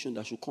situation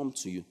that should come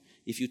to you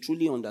if you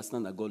truly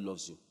understand that God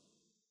loves you,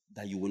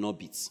 that you will not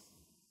beat.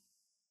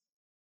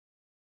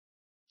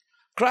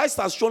 Christ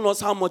has shown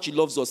us how much he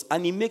loves us,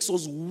 and he makes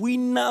us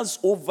winners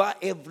over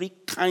every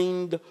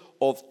kind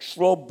of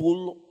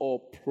trouble or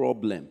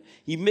problem.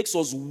 He makes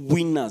us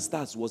winners.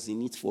 That's what's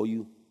in it for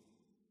you.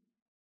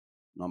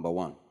 Number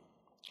 1.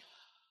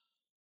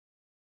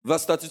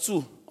 Verse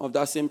 32 of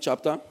that same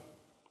chapter.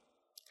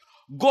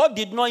 God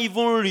did not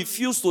even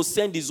refuse to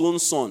send his own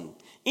son.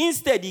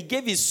 Instead, he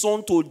gave his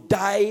son to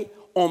die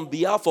on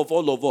behalf of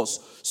all of us.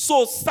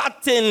 So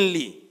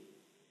certainly,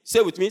 say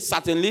with me,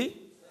 certainly.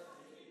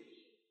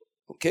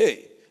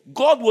 Okay.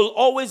 God will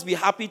always be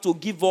happy to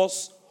give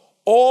us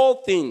all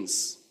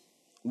things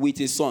with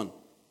his son.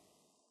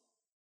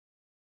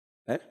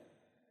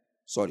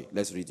 Sorry,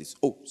 let's read this.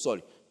 Oh,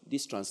 sorry.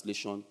 This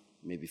translation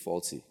may be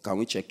faulty. Can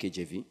we check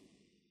KJV?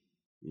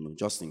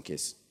 Just in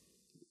case.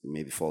 It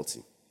may be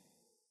faulty.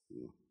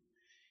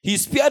 He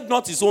spared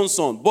not his own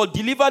son, but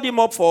delivered him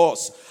up for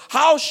us.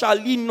 How shall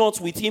he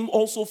not with him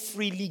also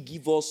freely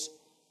give us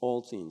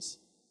all things?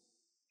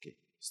 Okay,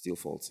 still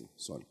faulty.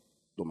 Sorry.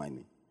 Don't mind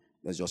me.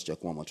 Let's just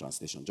check one more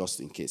translation,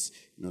 just in case.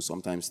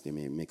 Sometimes they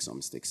may make some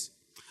mistakes.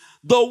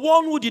 The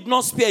one who did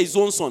not spare his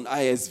own son,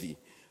 ISV,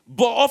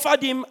 but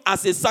offered him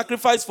as a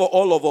sacrifice for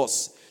all of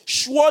us,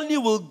 surely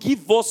will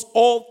give us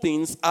all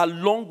things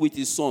along with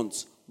his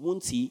sons,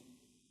 won't he?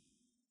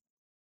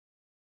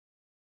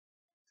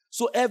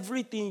 So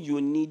everything you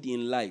need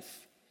in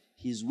life,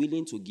 he's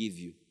willing to give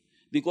you.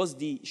 Because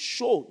the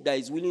show that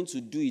is willing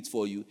to do it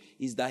for you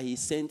is that he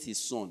sent his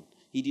son.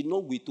 He did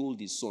not withhold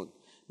his son.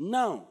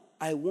 Now,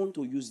 I want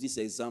to use this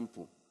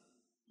example.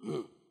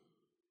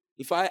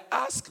 If I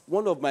ask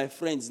one of my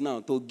friends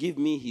now to give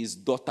me his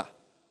daughter,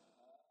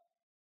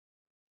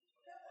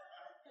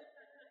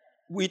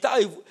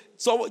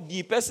 so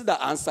the person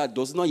that answered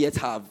does not yet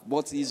have,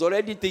 but he's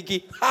already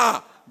thinking,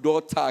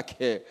 daughter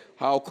care,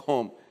 how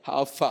come,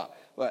 how far?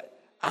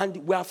 And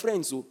we are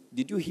friends, so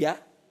did you hear?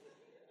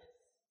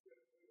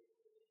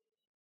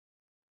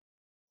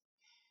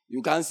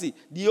 You can see.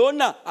 The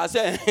owner has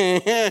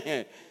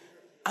said,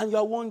 and you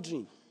are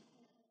wondering,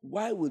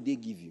 why would they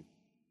give you?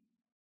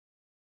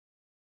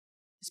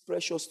 It's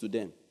precious to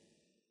them.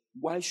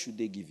 Why should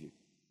they give you?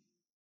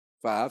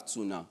 If I have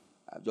 2 now,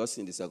 I've just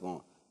seen the second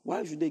one.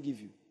 Why should they give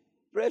you?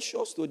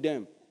 Precious to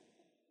them.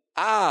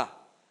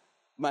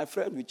 My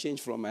friend will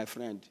change from my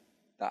friend.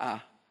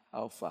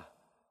 How far?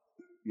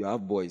 You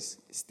have boys.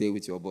 Stay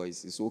with your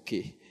boys. It's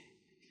okay.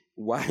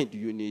 Why do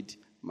you need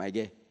my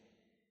girl?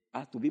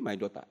 To be my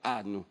daughter.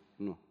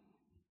 No.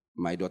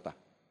 My daughter.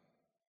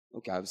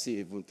 Okay, I've seen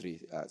even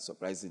 3,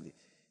 surprisingly.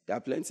 There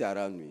are plenty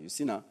around me. You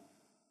see now?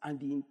 And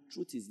the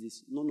truth is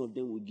this, none of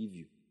them will give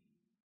you.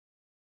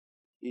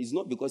 It's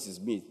not because it's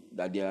me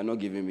that they are not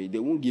giving me. They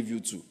won't give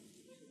you too.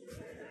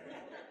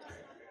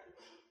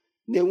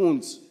 They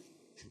won't.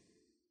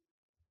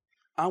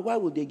 And why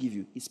would they give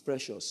you? It's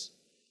precious.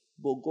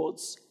 But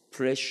God's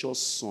precious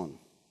son,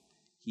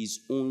 his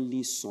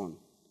only son,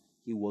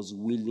 he was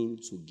willing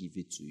to give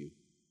it to you.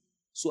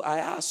 So I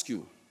ask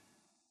you,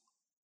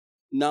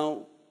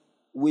 now,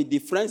 with the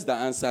friends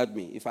that answered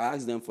me, if I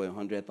ask them for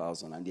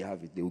 100,000 and they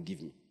have it, they will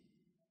give me.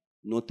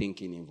 No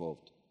thinking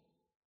involved.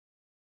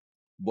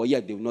 But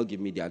yet, they will not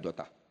give me their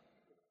daughter.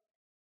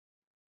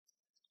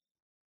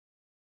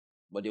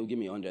 But they will give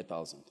me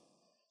 100,000.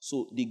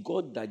 So, the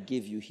God that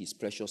gave you his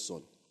precious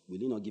son, will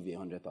he not give you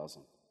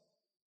 100,000?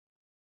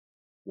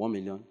 1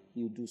 million,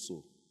 he will do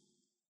so.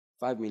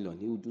 5 million,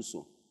 he will do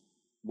so.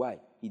 Why?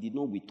 He did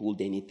not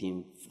withhold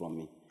anything from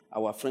me.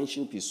 Our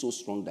friendship is so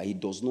strong that he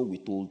does not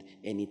withhold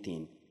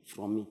anything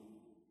from me.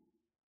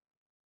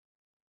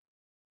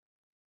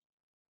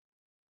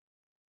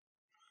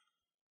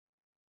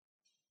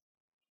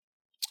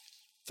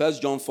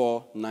 First John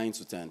 4, 9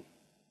 to 10.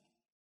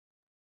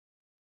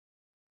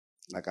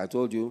 Like I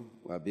told you,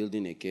 we are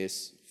building a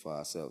case for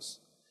ourselves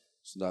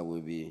so that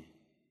we'll be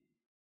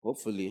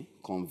hopefully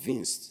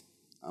convinced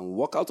and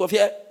walk out of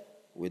here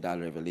with that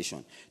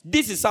revelation.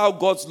 This is how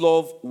God's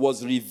love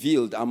was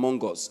revealed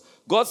among us.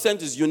 God sent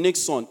his unique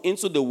son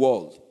into the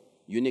world,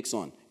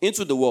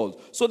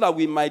 so that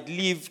we might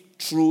live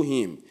through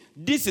him.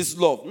 This is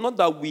love, not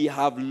that we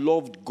have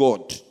loved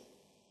God.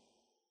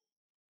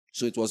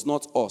 So it was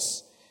not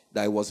us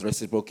that he was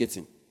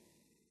reciprocating,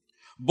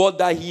 but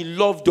that he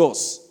loved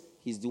us.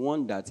 He's the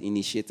one that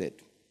initiated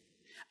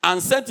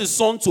and sent his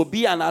son to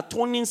be an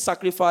atoning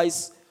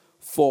sacrifice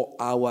for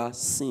our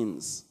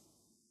sins.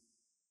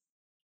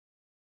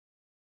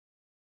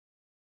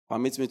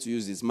 Permit me to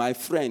use this. My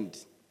friend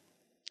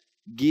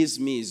gives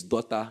me his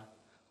daughter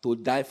to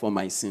die for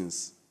my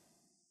sins.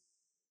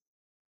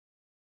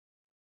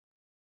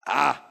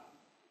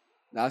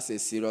 That's a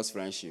serious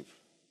friendship.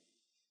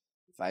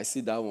 If I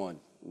see that one,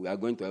 we are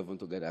going to heaven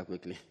together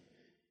quickly.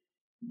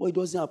 But it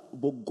doesn't happen.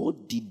 But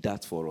God did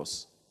that for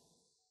us.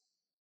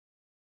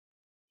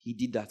 He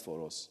did that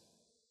for us.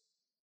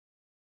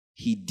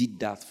 He did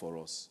that for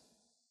us.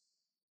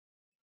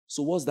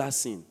 So what's that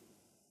sin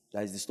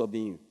that is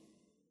disturbing you?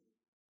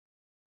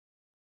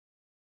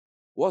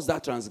 What's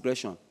that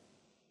transgression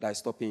that is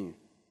stopping you?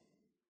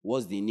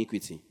 What's the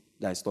iniquity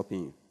that is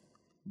stopping you?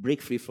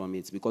 Break free from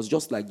it. Because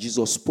just like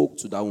Jesus spoke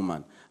to that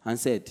woman and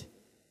said,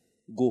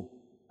 go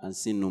and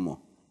sin no more.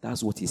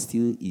 That's what he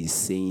still is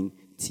saying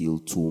till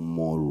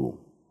tomorrow.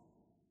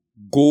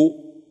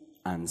 Go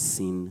and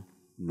sin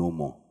no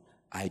more.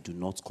 I do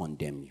not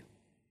condemn you.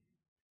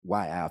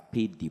 Why? I have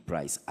paid the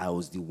price. I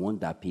was the one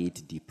that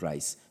paid the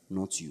price,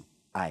 not you.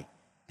 I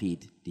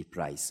paid the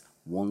price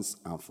once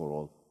and for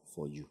all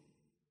for you.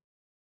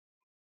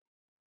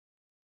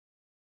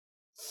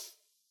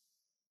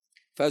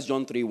 1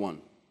 John 3:1.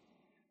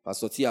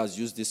 Pastor T has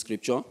used this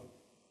scripture.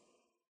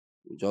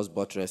 We'll just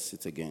buttress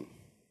it again.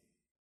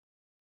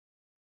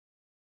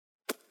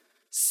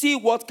 See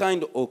what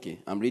kind of... Okay,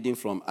 I'm reading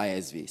from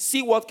ISV.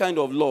 See what kind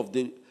of love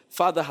the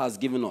Father has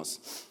given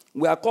us.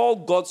 We are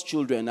called God's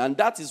children, and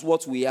that is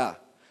what we are.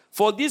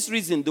 For this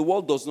reason, the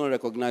world does not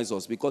recognize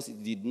us, because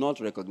it did not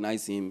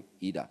recognize him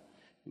either.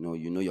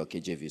 You know your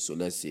KJV, so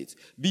let's see it.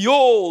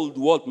 Behold,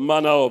 what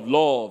manner of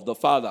love the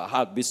Father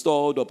hath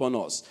bestowed upon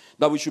us,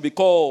 that we should be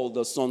called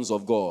the sons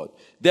of God.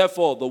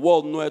 Therefore, the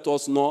world knoweth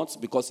us not,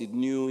 because it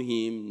knew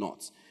him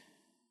not.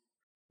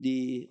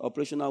 The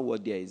operational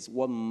word there is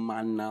what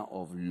manner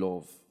of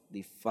love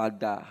the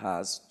Father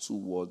has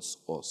towards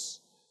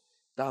us.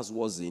 That's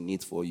what's in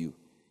it for you.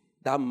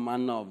 That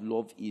manner of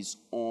love is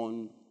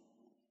on.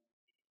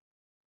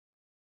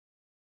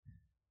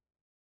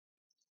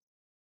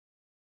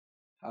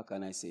 How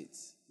can I say it?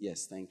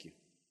 Yes, thank you.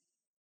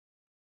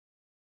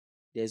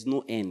 There's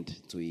no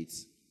end to it.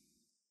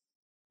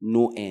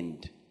 No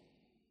end.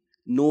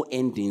 No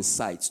end in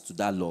sight to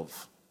that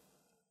love.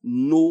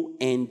 No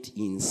end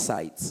in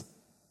sight.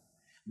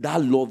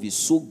 That love is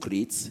so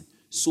great,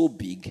 so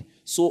big,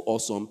 so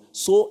awesome,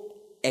 so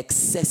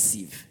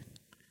excessive.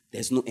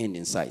 There's no end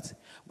in sight.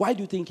 Why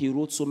do you think he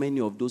wrote so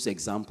many of those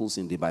examples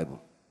in the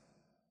Bible?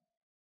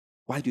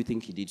 Why do you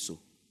think he did so?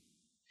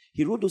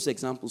 He wrote those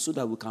examples so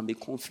that we can be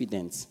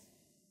confident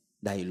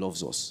that he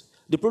loves us.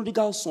 The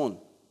prodigal son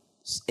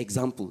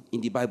example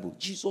in the Bible,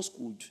 Jesus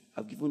could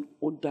have given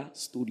other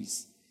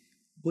stories,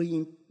 but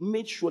he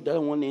made sure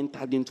that one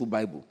entered into the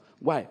Bible.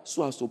 Why?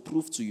 So as to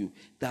prove to you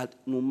that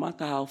no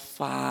matter how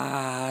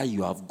far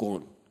you have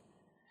gone,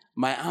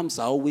 my arms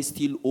are always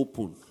still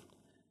open.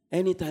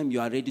 Anytime you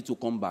are ready to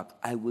come back,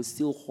 I will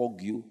still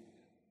hug you,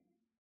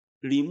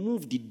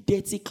 remove the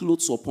dirty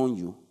clothes upon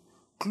you,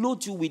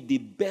 clothe you with the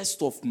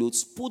best of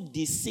clothes, put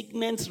the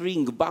signet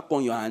ring back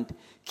on your hand,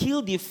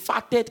 kill the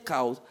fatted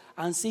cows,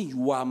 and say,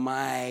 you are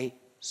my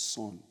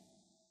son.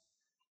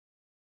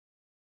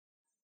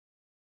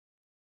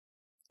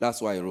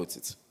 That's why I wrote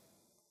it.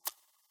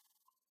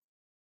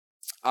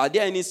 Are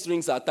there any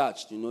strings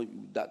attached?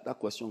 That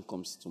question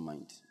comes to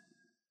mind.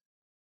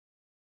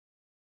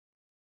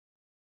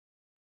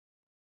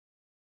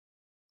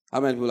 How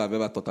many people have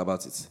ever thought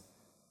about it?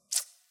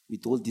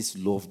 With all this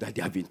love that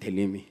they have been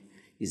telling me,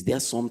 is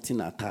there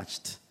something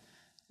attached?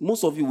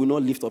 Most of you will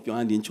not lift up your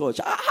hand in church.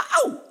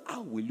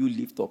 How will you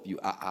lift up you?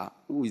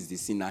 Who is the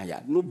sinner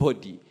here?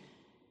 Nobody.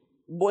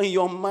 But in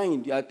your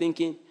mind, you are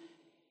thinking,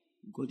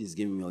 God is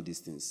giving me all these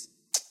things.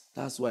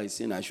 That's why he's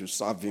saying I should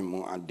serve him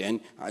more, and then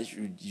I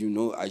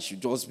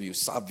should just be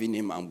serving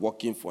him and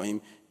working for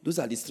him. Those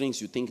are the strings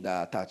you think that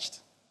are attached.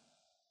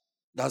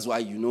 That's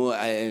why, when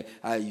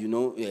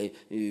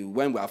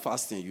we are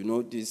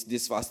fasting,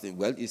 this fasting,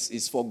 well,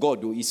 it's for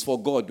God, though. It's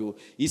for God, though.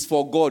 It's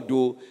for God,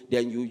 though.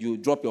 Then you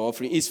drop your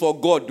offering. It's for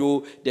God,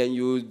 though. Then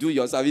you do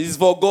your service. It's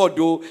for God,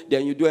 though.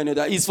 Then you do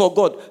another. It's for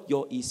God.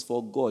 Your "it's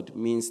for God"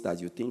 means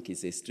that you think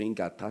it's a string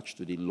attached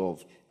to the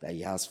love that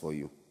He has for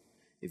you.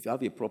 If you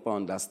have a proper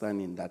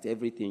understanding that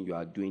everything you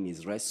are doing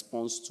is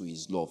response to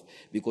His love,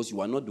 because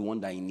you are not the one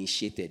that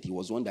initiated. He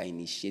was the one that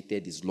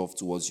initiated His love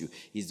towards you.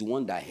 He's the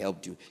one that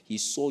helped you. He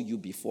saw you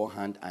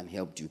beforehand and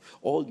helped you.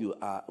 All you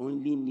are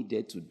only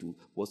needed to do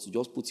was to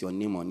just put your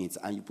name on it,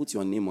 and you put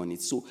your name on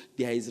it. So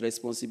there is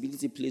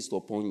responsibility placed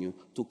upon you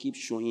to keep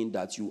showing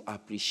that you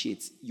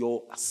appreciate.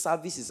 Your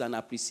service is an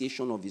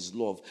appreciation of His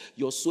love.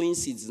 Your sowing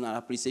seeds is an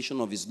appreciation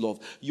of His love.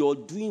 You're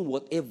doing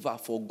whatever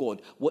for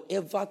God.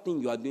 Whatever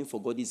thing you are doing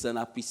for God is an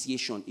appreciation.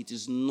 It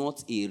is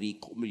not a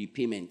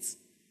repayment.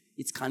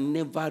 It can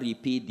never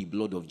repay the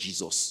blood of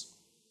Jesus.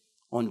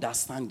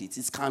 Understand it.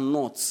 It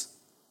cannot.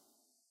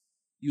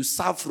 You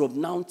serve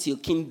from now till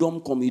kingdom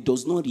come. It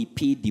does not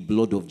repay the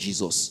blood of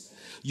Jesus.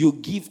 You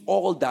give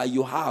all that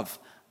you have,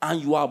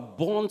 and you are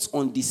burnt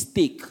on the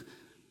stake,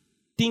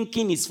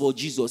 thinking it's for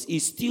Jesus. It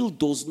still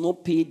does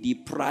not pay the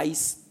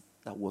price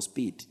that was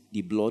paid,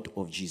 the blood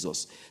of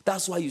Jesus.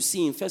 That's why you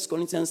see in 1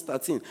 Corinthians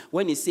 13,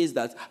 when it says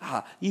that,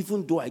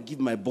 even though I give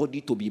my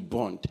body to be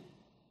burned,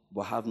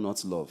 but have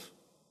not love,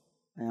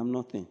 I am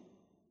nothing.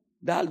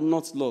 That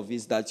not love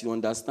is that you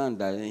understand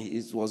that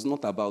it was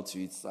not about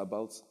you, it's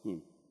about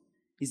Him.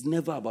 It's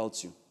never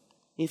about you.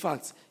 In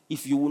fact,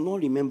 if you will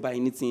not remember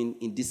anything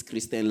in this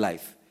Christian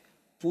life,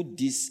 put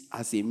this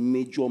as a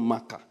major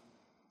marker.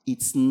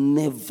 It's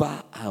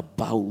never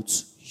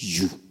about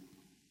you.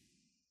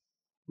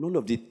 None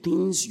of the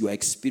things you are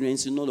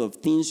experiencing, none of the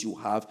things you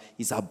have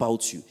is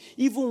about you.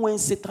 Even when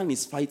Satan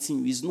is fighting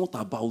you, it's not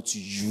about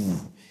you.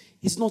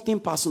 It's nothing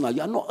personal.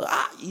 You are not,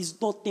 it's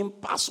nothing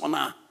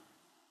personal.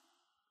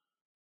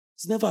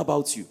 It's never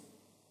about you.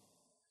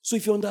 So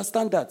if you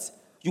understand that,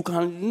 you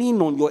can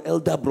lean on your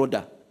elder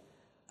brother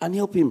and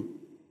help him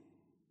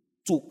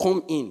to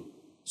come in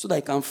so that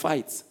he can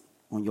fight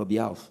on your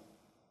behalf.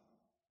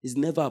 It's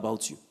never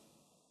about you.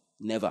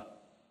 Never.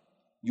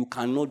 You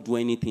cannot do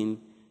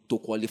anything to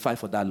qualify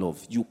for that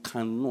love. You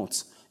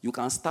cannot. You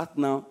can start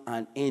now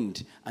and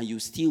end, and you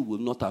still will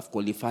not have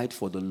qualified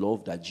for the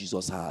love that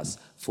Jesus has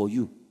for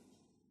you.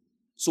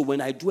 So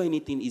when I do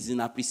anything, it's in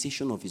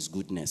appreciation of His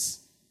goodness.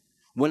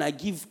 When I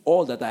give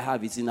all that I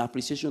have, it's in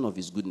appreciation of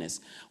His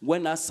goodness.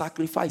 When I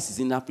sacrifice, it's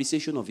in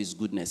appreciation of His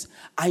goodness.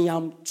 I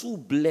am too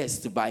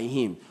blessed by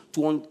Him.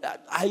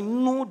 I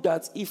know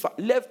that if I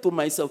left to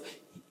myself,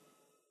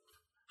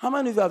 how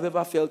many of you have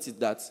ever felt it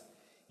that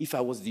if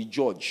I was the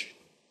judge,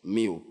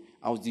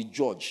 I was the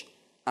judge,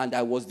 and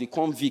I was the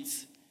convict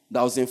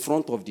that was in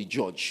front of the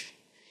judge,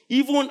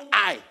 even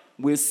I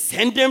will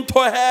send them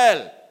to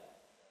hell.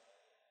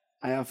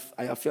 I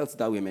have felt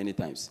that way many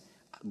times.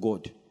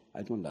 God,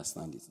 I don't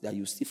understand it. That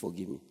you still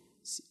forgive me.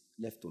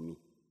 Left to me.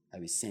 I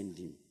will send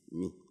him.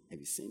 I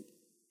will send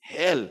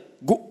hell.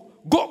 Go,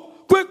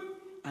 quick.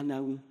 And I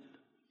will.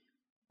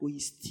 But He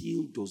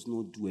still does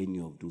not do any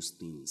of those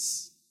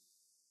things.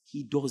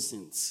 He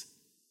doesn't.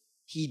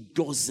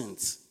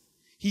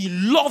 He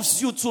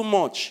loves you too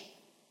much.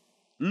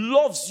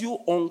 Loves you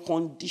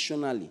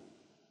unconditionally.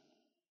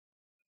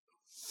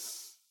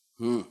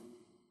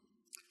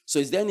 So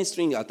is there any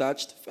string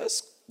attached? 1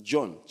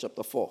 John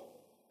chapter 4.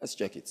 Let's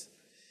check it.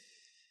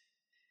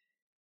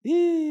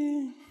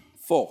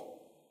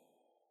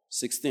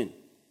 4:16.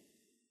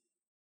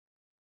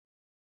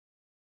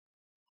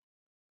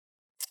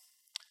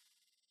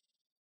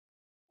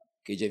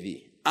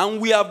 KJV. And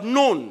we have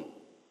known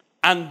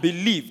and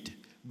believed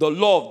the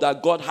love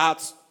that God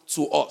hath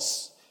to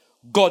us.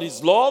 God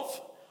is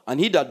love, and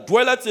he that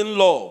dwelleth in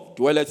love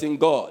dwelleth in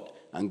God,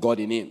 and God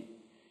in him.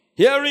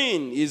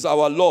 Herein is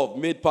our love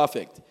made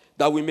perfect,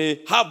 that we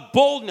may have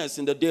boldness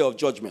in the day of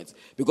judgment.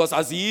 Because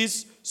as He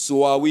is,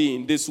 so are we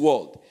in this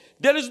world.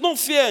 There is no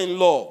fear in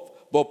love,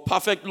 but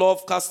perfect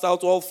love casts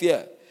out all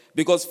fear,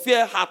 because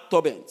fear hath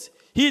torment.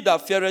 He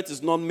that feareth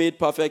is not made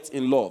perfect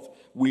in love.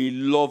 We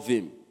love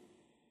Him.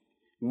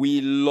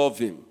 We love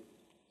Him.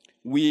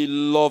 We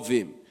love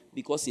Him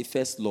because He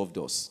first loved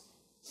us.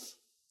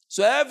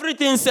 So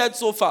everything said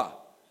so far,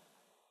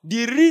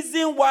 the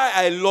reason why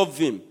I love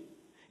Him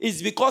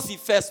is because He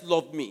first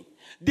loved me.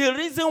 The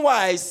reason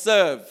why I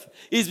serve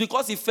is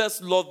because He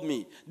first loved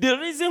me. The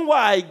reason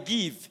why I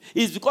give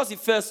is because He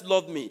first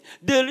loved me.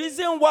 The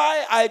reason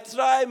why I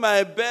try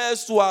my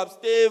best to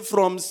abstain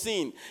from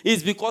sin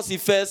is because He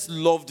first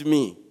loved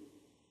me.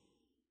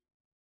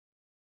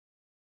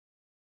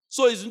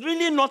 So it's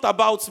really not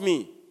about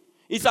me.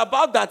 It's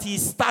about that He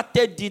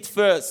started it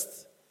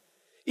first.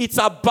 It's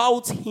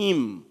about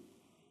Him.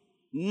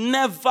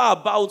 Never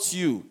about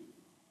you.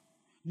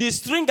 The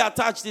string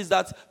attached is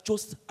that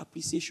just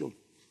appreciation.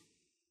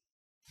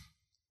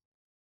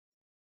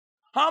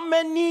 How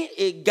many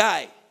a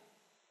guy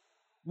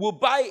will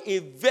buy a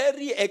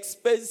very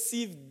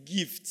expensive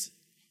gift?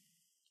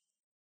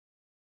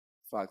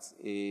 In fact,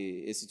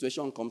 a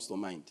situation comes to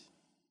mind.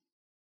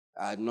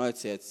 I had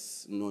not yet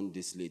known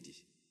this lady.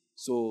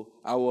 So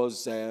I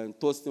was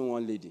toasting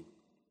one lady.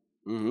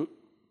 Mm-hmm.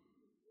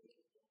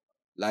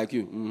 Like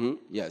you. Mm-hmm.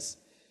 Yes.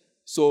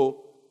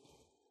 So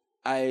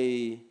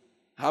I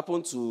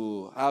happened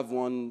to have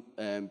one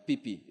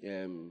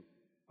PP,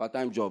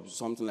 part-time job,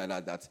 something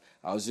like that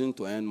I was using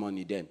to earn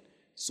money then.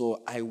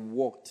 So I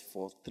worked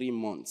for 3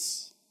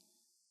 months.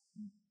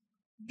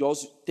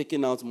 Just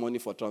taking out money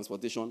for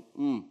transportation.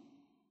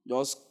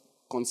 Just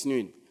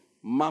continuing.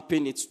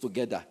 Mapping it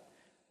together.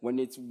 When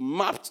it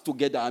mapped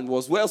together and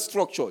was well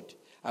structured,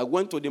 I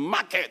went to the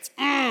market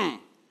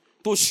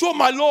to show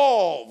my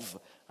love.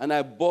 And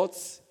I bought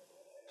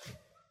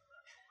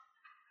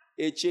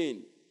a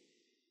chain.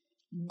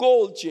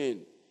 Gold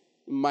chain,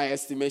 in my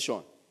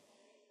estimation.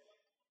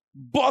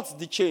 Bought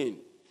the chain.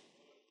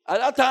 At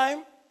that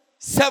time,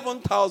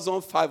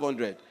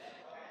 7,500.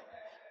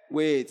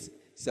 Wait,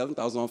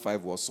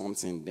 7,500 was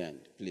something then,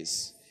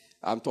 please.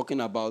 I'm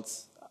talking about,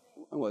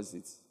 when was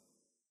it?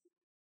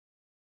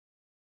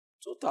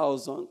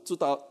 2001.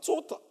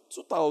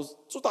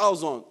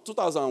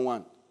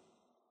 2001.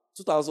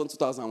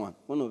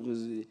 One of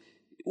those. It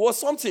was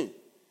something.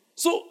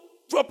 So,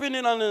 dropping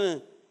in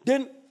and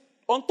then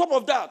on top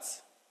of that,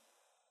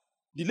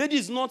 the lady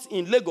is not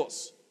in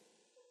Lagos.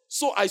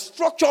 So I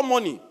structure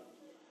money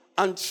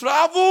and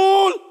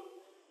travel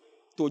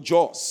to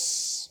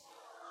Jos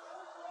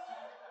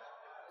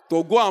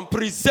to go and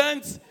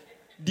present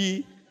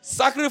the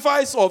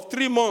sacrifice of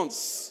 3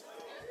 months.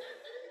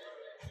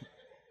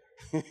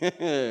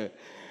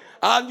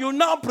 And you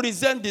now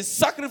present the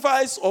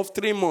sacrifice of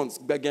 3 months.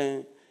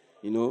 Again,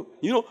 you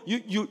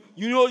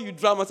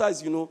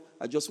dramatize,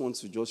 I just want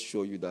to just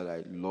show you that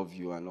I love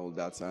you and all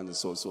that. And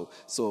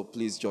so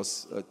please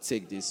just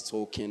take this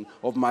token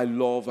of my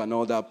love and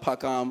all that.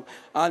 Pakam.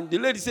 And the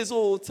lady says,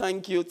 oh,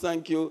 thank you.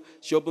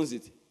 She opens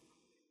it.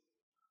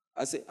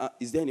 I say,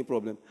 is there any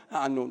problem?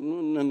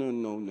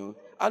 No.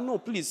 No,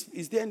 please,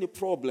 is there any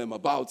problem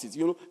about it?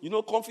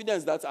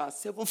 Confidence that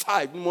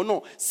 7.5.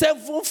 No,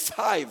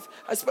 7.5.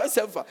 I spent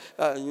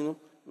 7.5.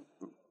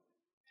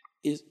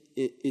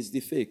 It's the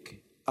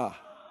fake.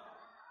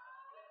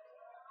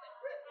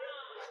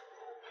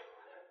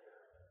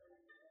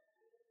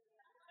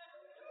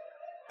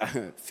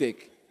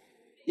 Fake.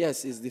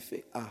 Yes, it's the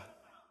fake.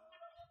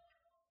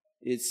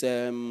 It's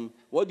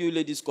what do you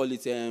ladies call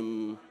it?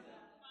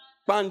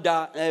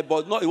 Panda.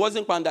 But no, it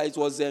wasn't panda. It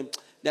was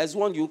there's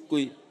one you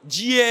call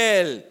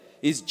GL.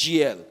 It's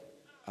GL.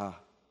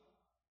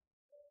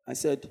 I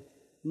said,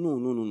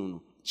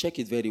 no. Check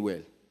it very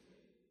well.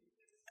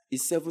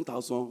 It's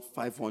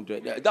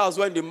 7,500. That was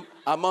when the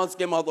amounts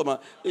came out of my...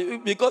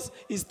 Because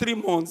it's 3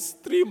 months.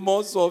 3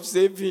 months of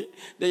saving.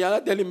 Then you're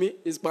not telling me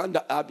it's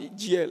Panda,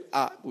 GL.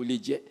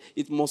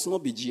 It must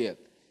not be GL.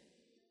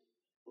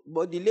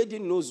 But the lady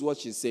knows what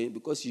she's saying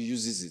because she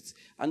uses it.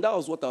 And that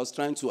was what I was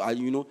trying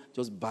to,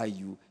 just buy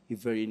you a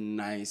very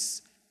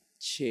nice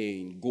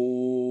chain.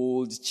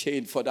 Gold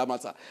chain for that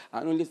matter.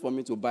 And only for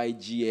me to buy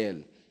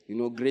GL.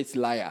 Great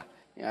liar.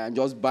 And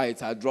just buy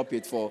it, I drop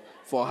it for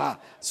her.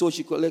 So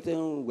she collected,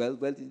 well,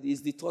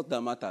 it's the thought that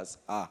matters.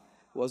 It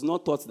was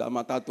not thought that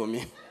mattered to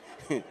me.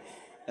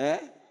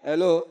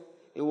 Hello?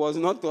 It was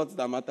not thought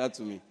that mattered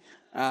to me.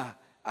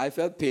 I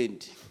felt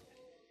pained.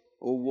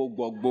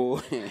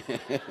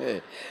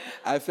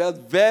 I felt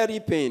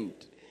very pained.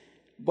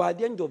 But at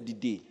the end of the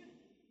day,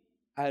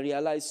 I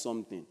realized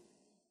something.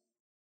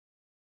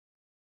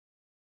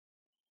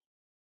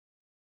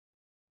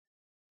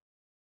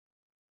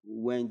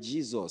 When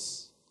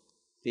Jesus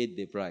paid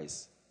the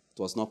price,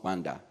 it was not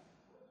Panda.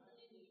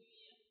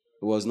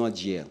 It was not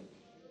GL. It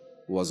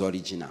was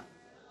original.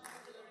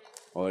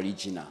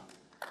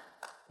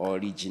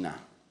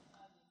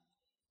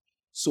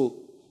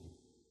 So,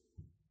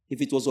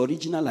 if it was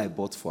original I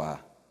bought for her,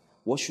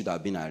 what should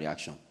have been her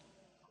reaction?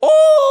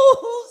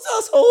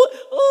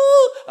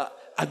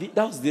 That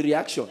was the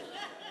reaction.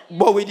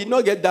 But we did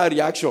not get that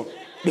reaction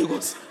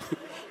because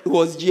it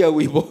was GL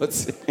we bought.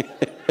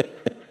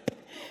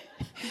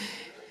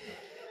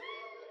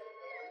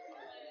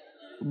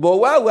 But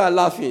while we are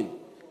laughing,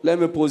 let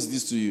me pose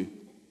this to you.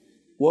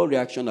 What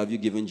reaction have you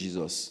given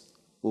Jesus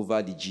over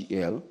the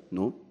GL?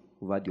 No,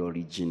 over the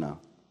original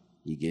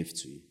he gave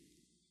to you.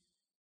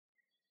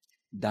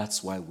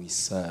 That's why we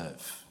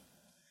serve.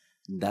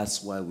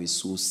 That's why we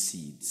sow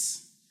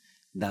seeds.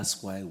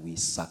 That's why we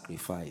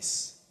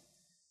sacrifice.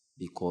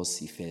 Because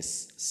he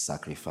first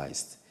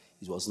sacrificed.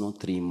 It was not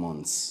 3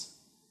 months.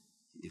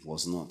 It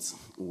was not.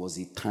 It was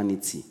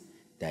eternity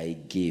that he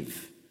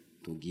gave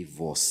to give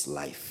us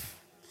life.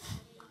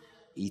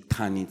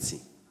 Eternity,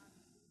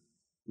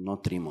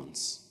 not 3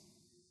 months.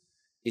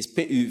 It's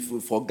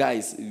for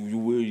guys, you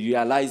will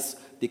realize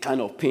the kind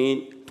of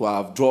pain to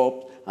have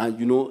dropped, and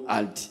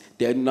and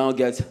then now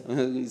get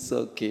it's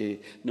okay.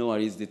 No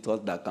worries, the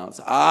thought that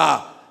counts.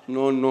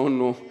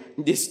 No.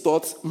 This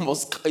thought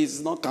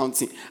is not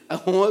counting.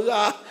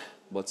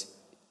 But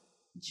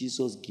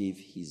Jesus gave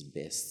his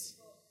best.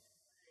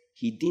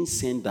 He didn't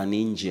send an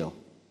angel.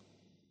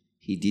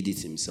 He did it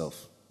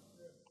himself.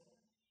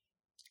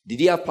 Did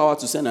he have power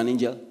to send an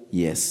angel?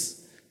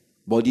 Yes.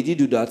 But did he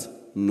do that?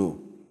 No.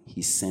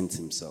 He sent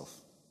himself.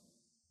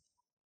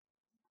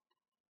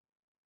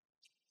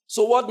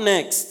 So what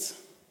next?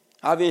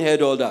 Having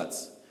heard all that,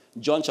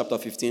 John chapter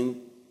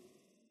 15.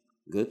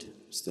 Good?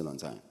 Still on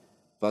time.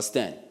 Verse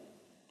 10.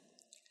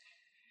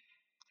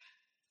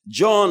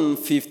 John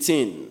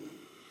 15.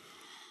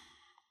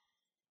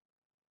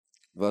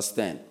 Verse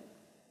 10.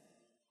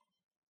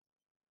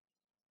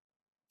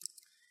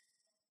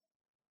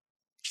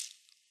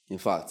 In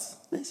fact,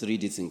 let's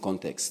read it in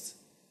context.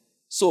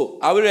 So,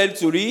 are we ready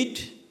to read?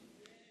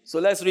 So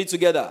let's read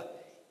together.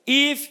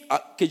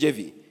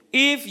 KJV,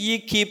 if ye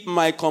keep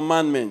my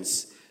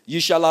commandments,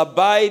 you shall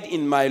abide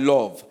in my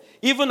love,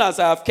 even as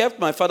I have kept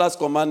my Father's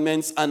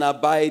commandments and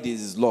abide in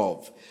his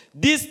love.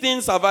 These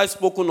things have I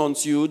spoken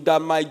unto you,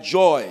 that my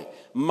joy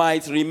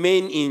might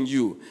remain in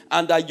you,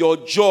 and that your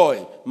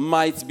joy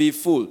might be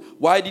full.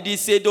 Why did he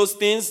say those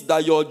things?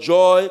 That your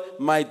joy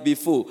might be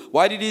full.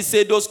 Why did he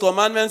say those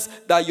commandments?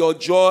 That your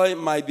joy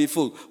might be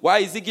full. Why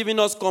is he giving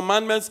us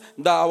commandments?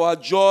 That our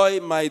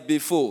joy might be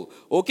full.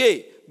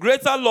 Okay.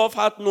 Greater love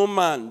hath no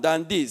man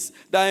than this,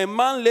 that a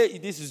man lay...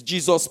 This is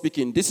Jesus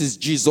speaking. This is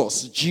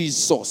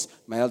Jesus,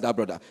 my elder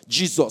brother.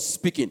 Jesus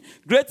speaking.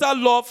 Greater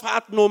love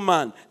hath no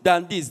man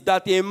than this,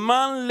 that a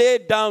man lay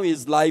down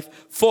his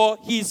life for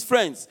his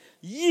friends.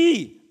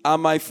 Ye are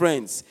my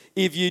friends,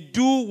 if ye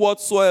do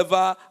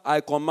whatsoever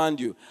I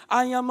command you.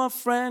 I am a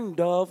friend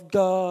of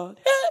God.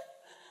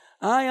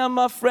 I am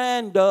a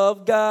friend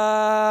of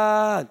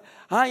God.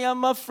 I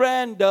am a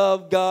friend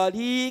of God.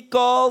 He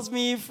calls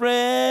me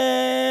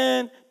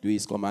friend. Do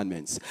his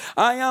commandments.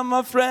 I am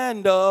a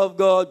friend of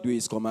God. Do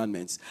his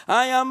commandments.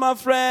 I am a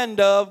friend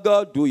of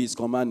God. Do his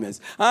commandments.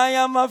 I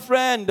am a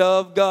friend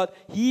of God.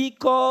 He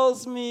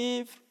calls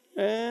me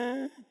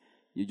friend.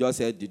 You just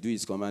said to do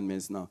his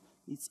commandments now.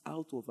 It's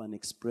out of an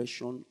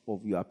expression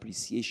of your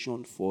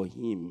appreciation for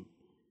him.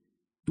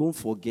 Don't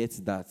forget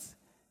that.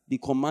 The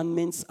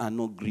commandments are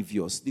not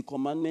grievous. The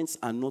commandments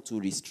are not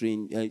to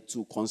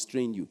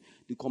constrain you.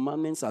 The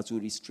commandments are to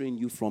restrain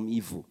you from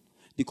evil.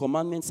 The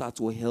commandments are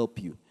to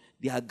help you.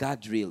 They are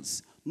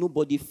guardrails.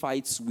 Nobody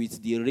fights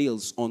with the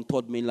rails on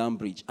Third Mainland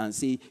Bridge and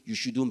say you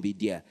shouldn't be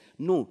there.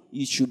 No,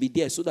 you should be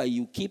there so that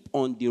you keep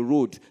on the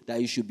road that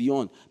you should be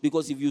on.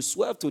 Because if you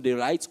swerve to the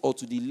right or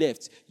to the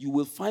left, you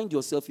will find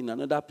yourself in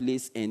another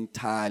place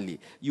entirely.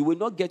 You will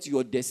not get to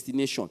your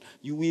destination.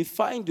 You will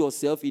find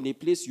yourself in a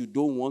place you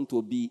don't want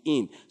to be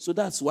in. So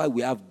that's why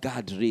we have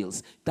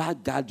guardrails.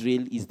 That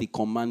guardrail is the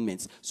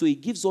commandments. So he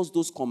gives us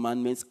those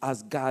commandments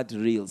as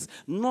guardrails,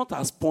 not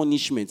as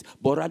punishment,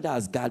 but rather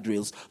as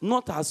guardrails.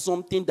 Not as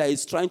something that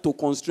is trying to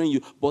constrain you,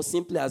 but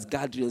simply as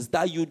guardrails,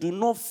 that you do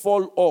not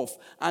fall off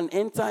and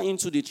enter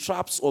into the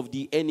traps of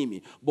the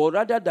enemy, but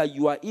rather that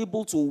you are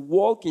able to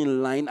walk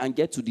in line and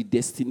get to the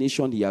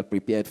destination he has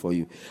prepared for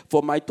you.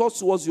 For my thoughts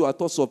towards you are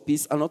thoughts of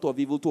peace and not of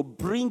evil, to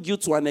bring you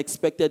to an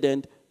expected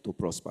end, to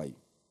prosper you.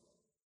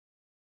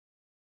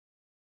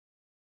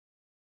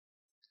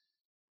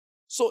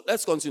 So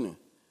let's continue.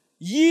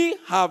 Ye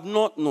have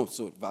not, no,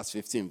 so verse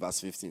 15.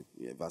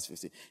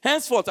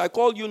 Henceforth I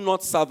call you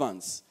not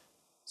servants.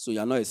 So you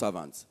are not a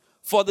servant.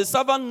 For the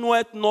servant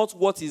knoweth not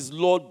what his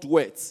Lord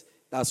doeth.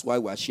 That's why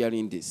we are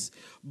sharing this.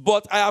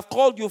 But I have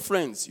called you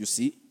friends, you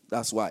see.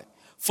 That's why.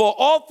 For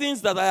all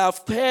things that I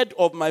have heard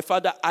of my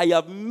Father, I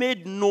have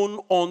made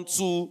known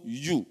unto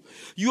you.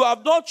 You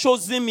have not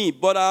chosen me,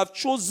 but I have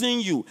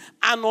chosen you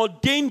and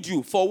ordained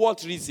you. For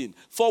what reason?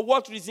 For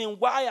what reason?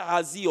 Why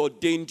has he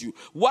ordained you?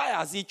 Why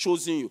has he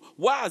chosen you?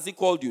 Why has he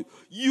called you?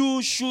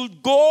 You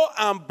should go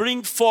and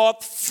bring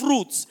forth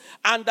fruits,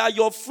 and that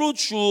your fruit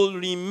should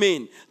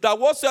remain. That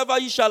whatsoever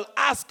ye shall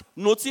ask,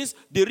 notice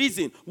the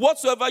reason,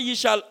 whatsoever ye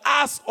shall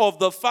ask of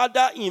the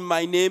Father in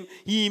my name,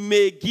 he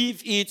may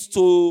give it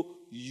to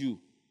you.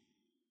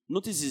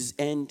 Notice his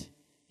end,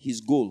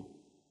 his goal,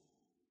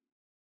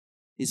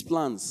 his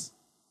plans.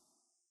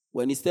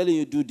 When he's telling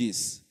you do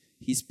this,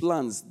 his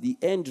plans, the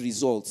end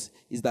result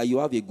is that you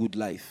have a good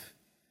life.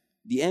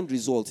 The end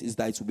result is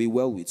that it will be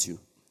well with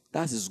you.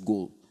 That's his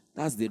goal.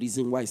 That's the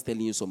reason why he's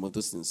telling you some of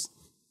those things.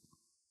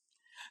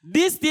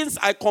 These things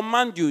I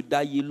command you,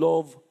 that ye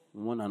love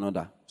one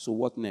another. So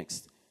what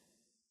next?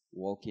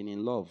 Walking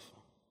in love.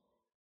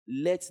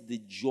 Let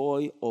the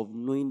joy of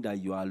knowing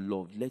that you are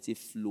loved, let it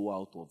flow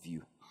out of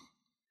you.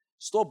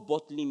 Stop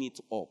bottling it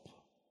up.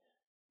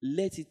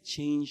 Let it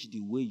change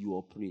the way you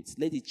operate.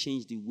 Let it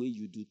change the way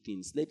you do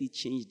things. Let it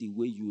change the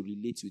way you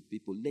relate with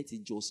people. Let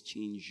it just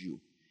change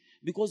you.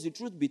 Because the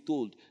truth be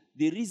told,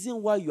 the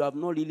reason why you have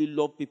not really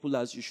loved people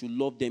as you should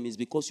love them is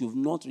because you've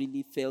not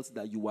really felt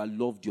that you are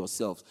loved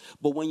yourself.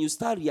 But when you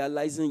start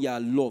realizing you are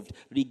loved,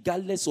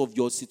 regardless of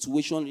your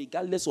situation,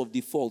 regardless of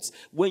the faults,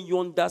 when you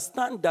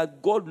understand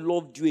that God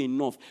loved you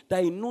enough,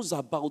 that he knows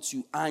about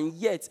you, and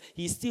yet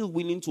he's still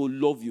willing to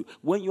love you,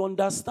 when you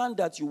understand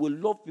that you will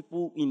love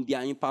people in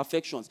their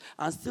imperfections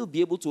and still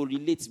be able to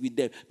relate with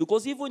them,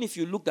 because even if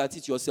you look at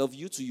it yourself,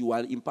 you too, you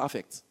are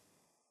imperfect.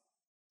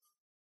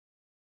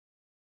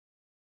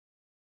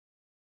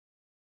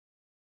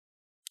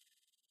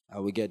 I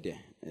will get there.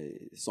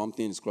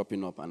 Something is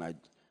cropping up and I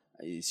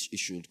It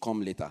should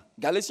come later.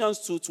 Galatians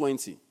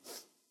 2:20.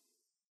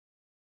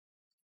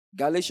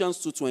 Galatians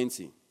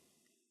 2:20.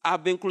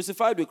 I've been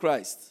crucified with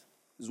Christ.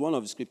 It's one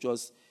of the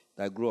scriptures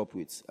that I grew up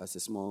with as a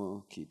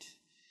small kid.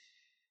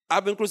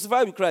 I've been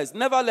crucified with Christ.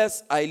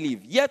 Nevertheless, I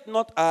live. Yet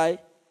not I,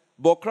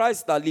 but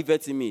Christ that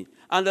liveth in me.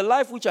 And the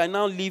life which I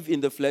now live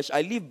in the flesh,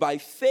 I live by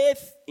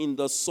faith in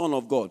the Son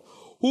of God,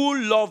 who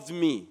loved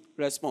me.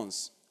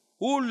 Response.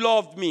 Who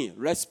loved me?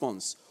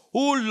 Response.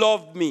 Who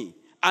loved me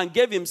and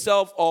gave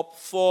himself up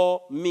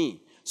for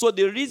me. So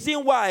the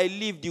reason why I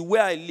live the way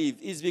I live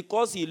is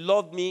because he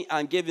loved me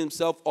and gave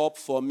himself up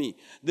for me.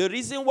 The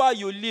reason why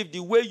you live the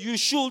way you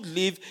should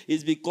live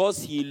is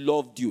because he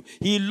loved you.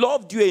 He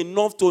loved you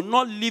enough to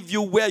not leave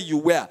you where you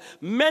were.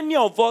 Many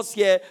of us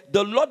here,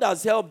 the Lord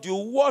has helped you,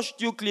 washed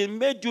you clean,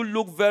 made you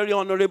look very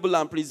honorable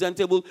and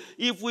presentable.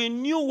 If we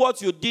knew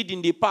what you did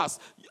in the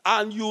past,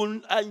 and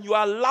you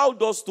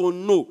allowed us to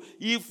know.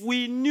 If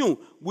we knew,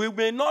 we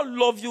may not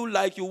love you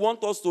like you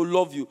want us to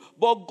love you.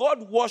 But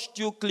God washed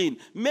you clean,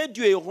 made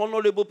you a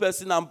honorable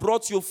person and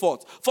brought you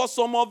forth. For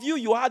some of you,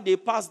 you had a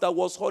past that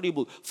was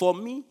horrible. For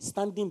me,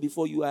 standing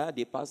before you, I had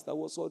a past that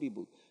was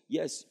horrible.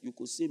 Yes, you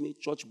could see me,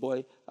 church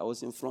boy, I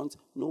was in front,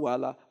 no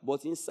wala.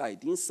 But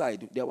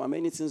inside, there were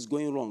many things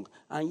going wrong.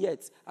 And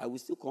yet, I will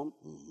still come.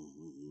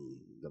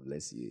 God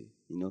bless you.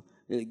 You know,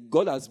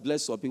 God has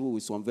blessed some people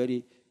with some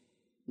very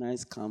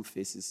nice, calm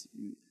faces.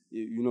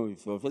 You know,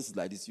 if your face is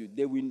like this,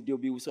 they'll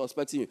be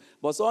suspecting you.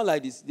 But someone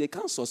like this, they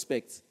can't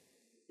suspect.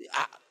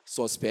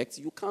 Suspect?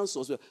 You can't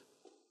suspect.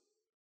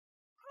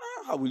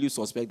 How will you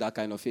suspect that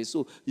kind of face?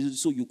 So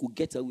you could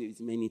get away with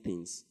many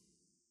things.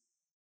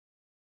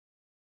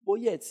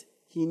 But yet,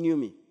 he knew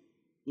me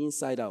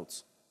inside out.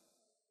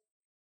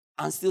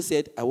 And still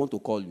said, I want to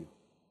call you.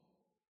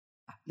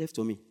 Left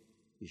to me.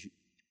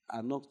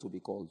 I'm not to be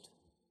called.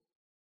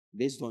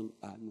 Based on,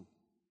 no.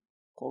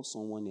 Call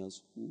someone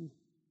else.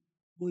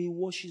 But he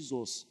washes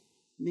us,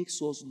 makes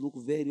us look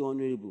very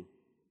honorable,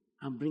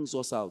 and brings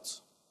us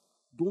out.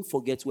 Don't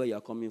forget where you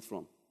are coming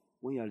from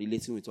when you are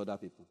relating with other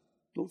people.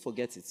 Don't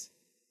forget it.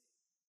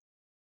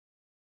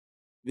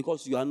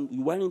 Because you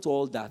weren't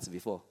all that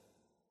before.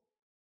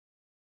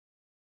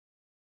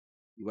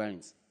 You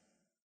weren't.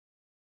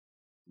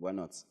 You were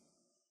not.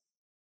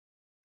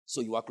 So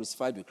you are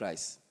crucified with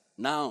Christ.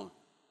 Now,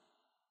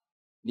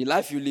 the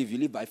life you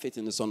live by faith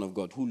in the Son of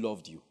God who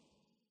loved you.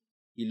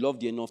 He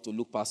loved you enough to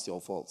look past your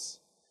faults.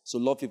 So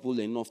love people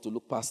enough to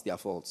look past their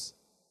faults.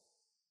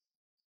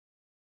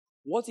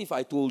 What if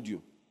I told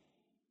you?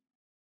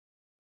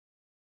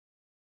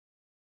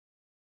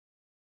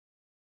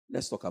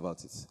 Let's talk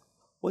about it.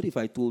 What if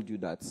I told you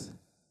that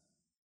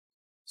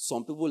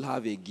some people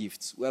have a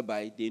gift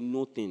whereby they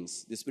know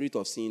things, the spirit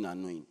of seeing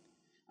and knowing,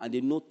 and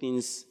they know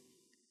things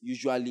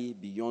usually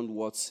beyond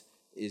what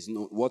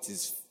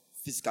is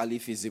physically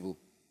feasible.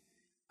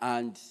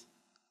 And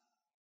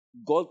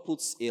God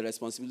puts a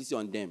responsibility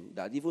on them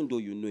that even though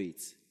you know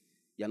it,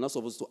 you're not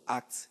supposed to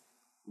act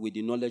with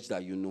the knowledge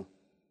that you know.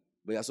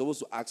 But you're supposed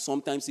to act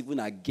sometimes even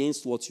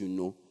against what you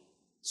know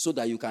so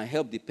that you can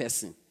help the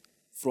person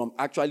from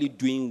actually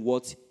doing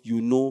what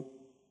you know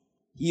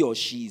he or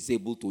she is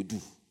able to do.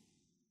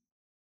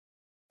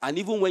 And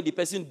even when the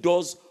person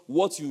does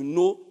what you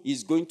know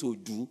he's going to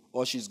do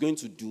or she's going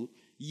to do,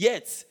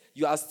 yet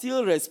you are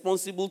still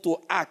responsible to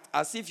act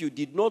as if you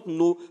did not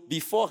know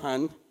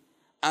beforehand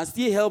and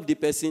still help the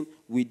person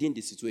within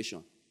the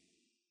situation.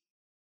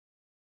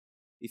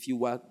 If you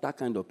were that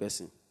kind of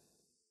person,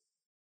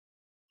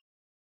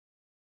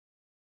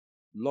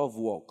 love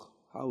walk,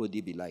 how would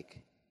it be like?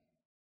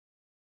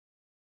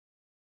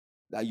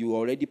 That you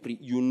already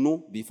you know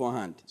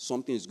beforehand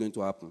something is going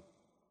to happen.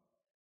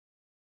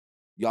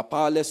 You are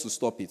powerless to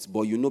stop it,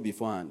 but you know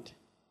beforehand.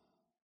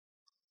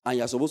 And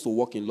you are supposed to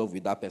walk in love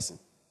with that person.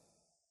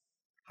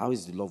 How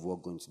is the love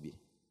walk going to be?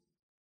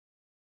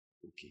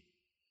 Okay.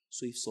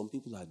 So if some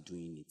people are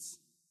doing it,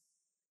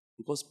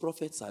 because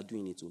prophets are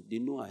doing it too, they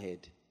know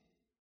ahead.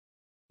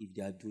 If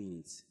they are doing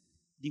it,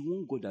 the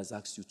one God has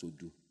asked you to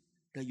do,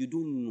 that you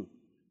don't know,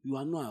 you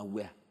are not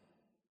aware,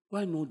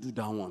 why not do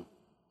that one?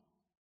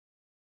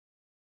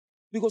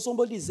 Because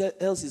somebody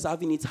else is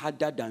having it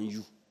harder than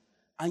you,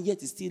 and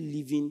yet is still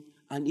living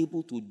and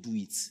able to do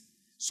it.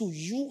 So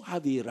you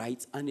have a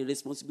right and a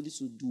responsibility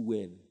to do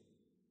well.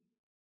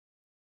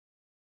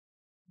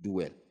 Do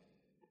well.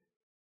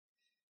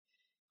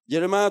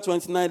 Jeremiah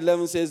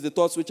 29:11 says, the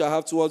thoughts which I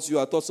have towards you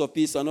are thoughts of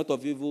peace and not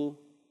of evil,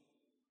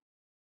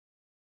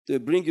 to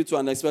bring you to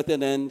an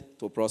expected end,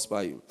 to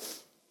prosper you.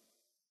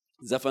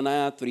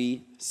 Zephaniah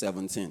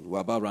 3:17. We're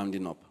about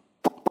rounding up.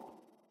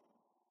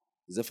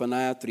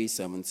 Zephaniah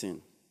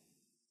 3:17.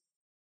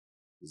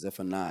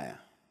 Zephaniah.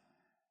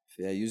 If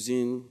you are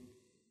using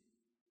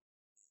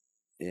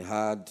a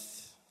hard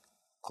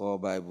core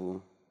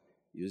Bible,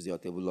 use your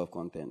table of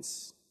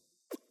contents.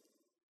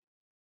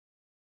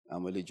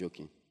 I'm only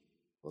joking.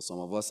 But some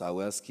of us are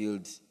well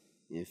skilled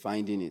in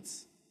finding it.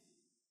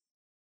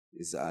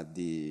 It's at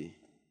the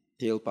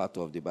tail part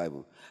of the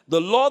Bible. The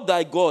Lord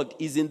thy God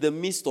is in the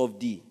midst of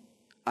thee,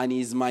 and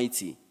he is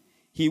mighty.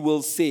 He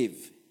will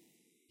save.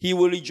 He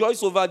will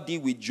rejoice over thee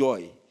with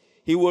joy.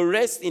 He will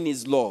rest in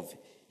his love.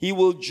 He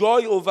will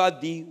joy over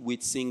thee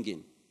with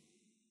singing.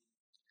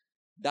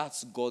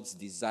 That's God's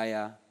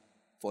desire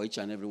for each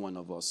and every one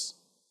of us.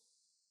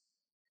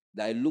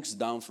 That he looks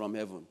down from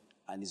heaven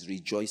and is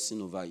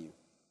rejoicing over you.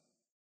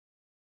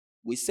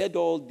 We said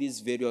all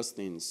these various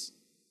things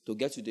to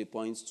get to the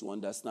point to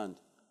understand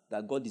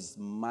that God is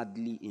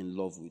madly in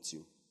love with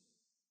you.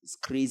 He's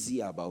crazy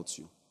about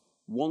you.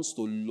 Wants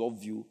to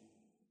love you.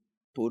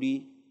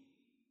 Tori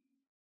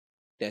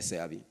Tese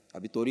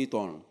Abi Tori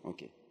Torn.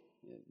 Okay.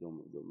 Yeah,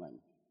 don't mind.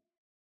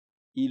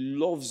 He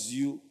loves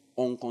you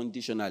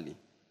unconditionally.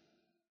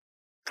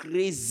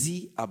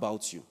 Crazy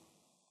about you.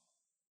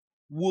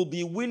 Will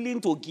be willing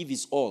to give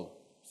his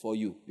all for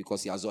you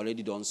because he has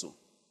already done so.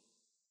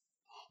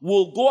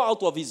 Will go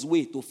out of his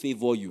way to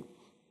favor you.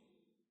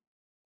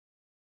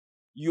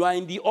 You are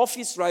in the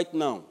office right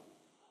now.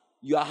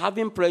 You are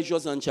having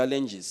pressures and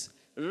challenges.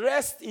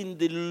 Rest in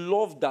the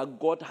love that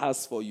God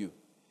has for you,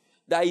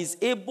 that is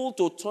able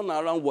to turn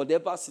around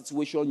whatever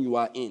situation you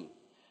are in.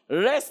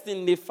 Rest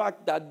in the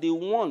fact that the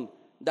one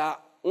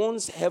that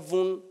owns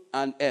heaven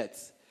and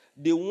earth,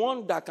 the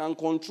one that can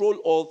control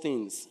all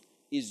things,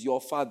 is your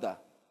Father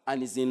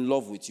and is in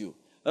love with you.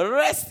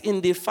 Rest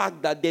in the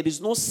fact that there is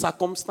no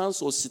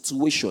circumstance or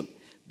situation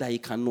that he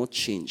cannot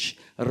change.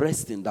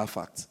 Rest in that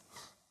fact.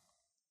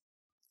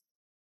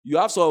 You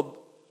have some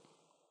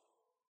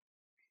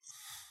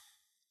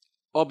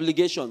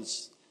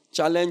obligations,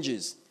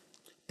 challenges,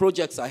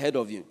 projects ahead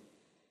of you.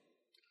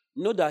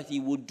 Know that he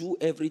will do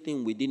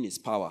everything within his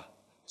power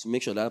to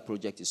make sure that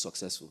project is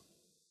successful.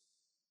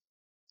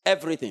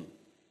 Everything.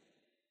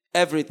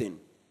 Everything.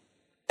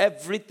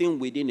 Everything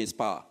within his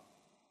power.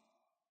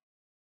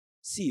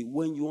 See,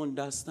 when you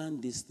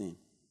understand this thing,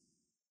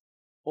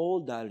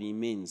 all that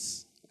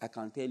remains, I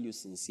can tell you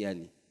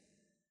sincerely,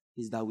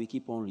 is that we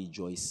keep on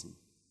rejoicing.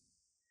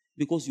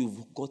 Because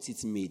you've got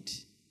it made.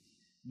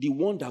 The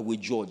one that will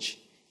judge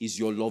is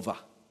your lover.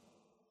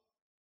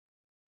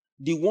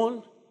 The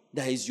one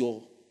that is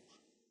your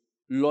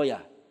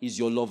lawyer is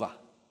your lover.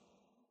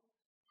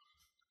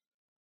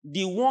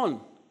 The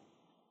one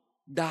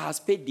that has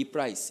paid the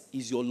price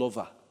is your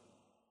lover.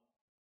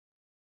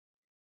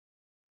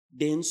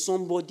 Then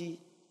somebody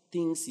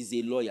thinks he's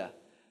a lawyer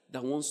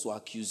that wants to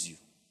accuse you.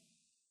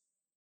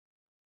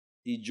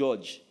 The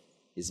judge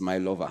is my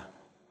lover.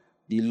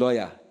 The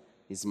lawyer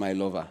is my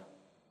lover.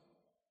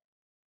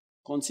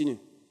 Continue.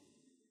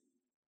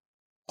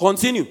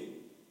 Continue.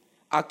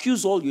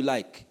 Accuse all you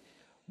like.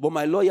 But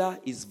my lawyer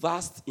is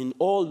versed in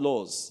all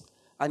laws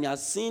and he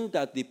has seen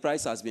that the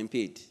price has been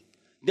paid.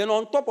 Then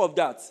on top of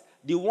that,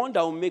 the one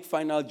that will make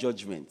final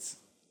judgment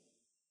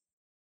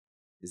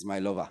is my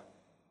lover.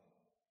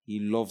 He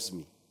loves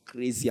me.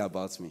 Crazy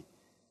about me.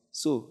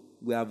 So,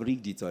 we have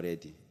rigged it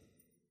already.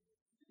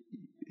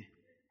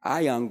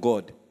 I and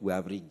God, we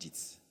have rigged it.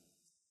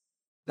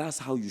 That's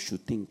how you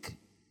should think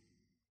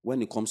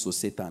when it comes to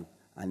Satan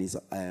and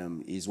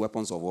his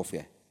weapons of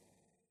warfare.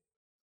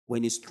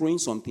 When he's throwing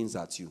some things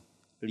at you,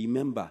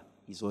 remember,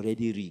 he's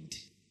already rigged.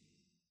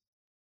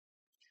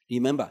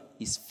 Remember,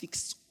 it's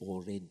fixed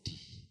already.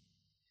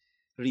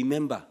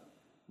 Remember,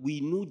 we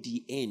know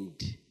the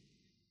end.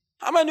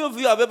 How many of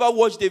you have ever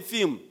watched a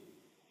film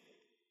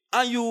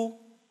and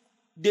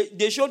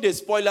they show the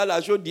spoiler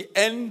that show the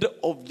end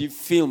of the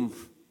film?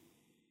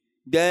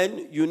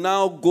 Then you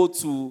now go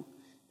to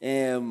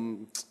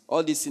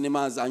all the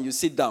cinemas and you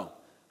sit down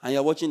and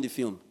you're watching the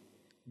film.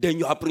 Then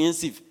you're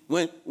apprehensive.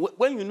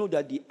 When you know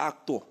that the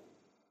actor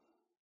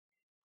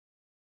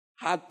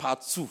had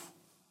part 2.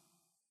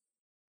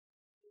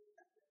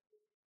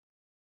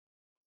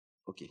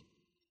 Okay.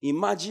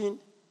 Imagine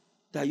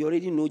that you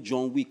already know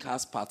John Wick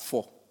has part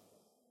 4.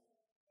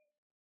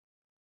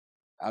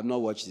 I've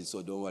not watched it,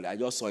 so don't worry. I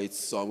just saw it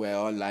somewhere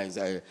online.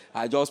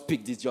 I just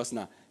picked it just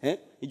now.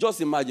 You just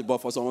imagine, but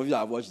for some of you that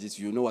have watched this,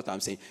 you know what I'm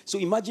saying. So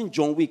imagine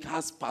John Wick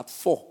has part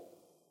 4.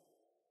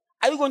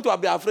 Are you going to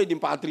be afraid in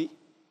part 3?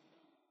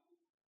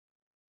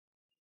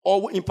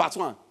 Or in part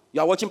 1?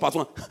 You are watching part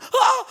 1.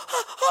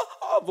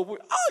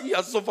 He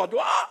has suffered.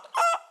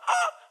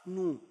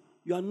 No,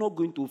 you are not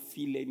going to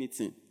feel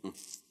anything.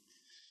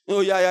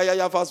 Oh,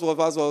 yeah. Fast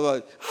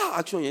forward.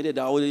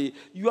 Actually,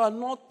 you are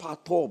not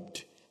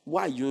perturbed.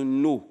 Why? You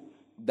know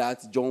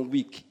that John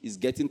Wick is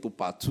getting to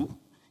part 2,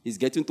 is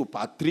getting to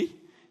part 3.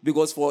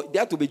 Because for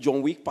there to be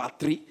John Wick part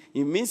 3,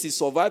 it means he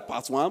survived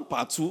part 1,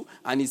 part 2,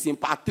 and he's in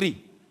part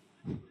 3.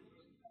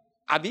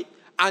 Abi?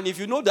 And if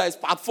you know there is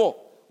part 4,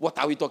 what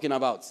are we talking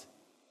about?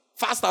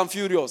 Fast and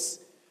Furious.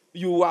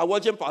 You are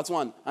watching part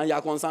 1 and you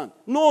are concerned.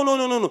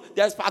 No.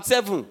 There's part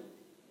 7.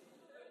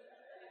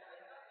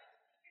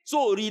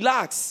 So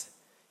relax.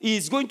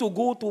 He's going to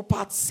go to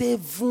part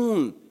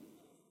 7.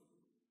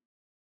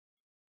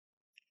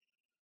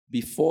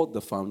 Before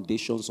the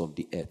foundations of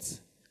the earth,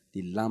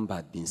 the Lamb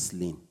had been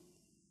slain.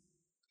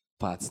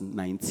 Part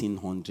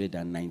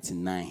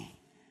 1999.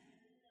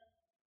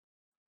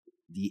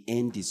 The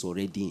end is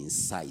already in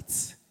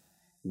sight.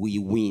 We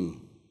win.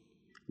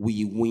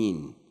 We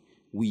win.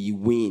 We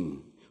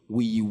win.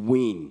 We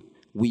win.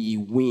 we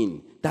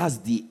win. That's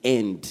the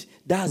end.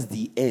 That's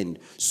the end.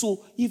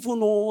 So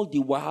even all the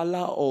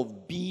wahala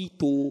of B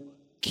to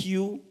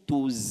Q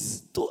to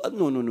Z,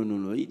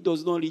 no. It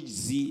does not reach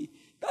Z.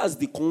 That's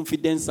the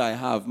confidence I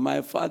have.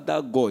 My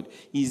Father God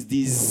is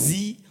the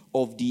Z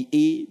of the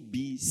A,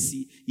 B,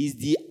 C. Is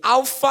the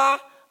Alpha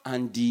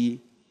and the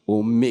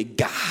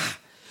Omega.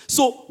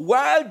 So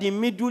while the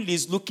middle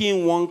is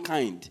looking one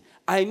kind,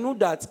 I know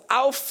that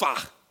Alpha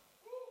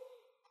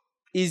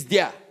is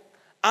there.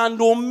 And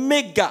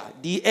Omega,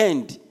 the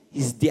end,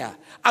 is there.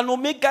 And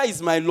Omega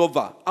is my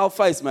lover.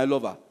 Alpha is my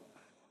lover.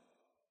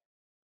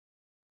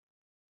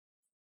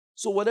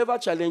 So whatever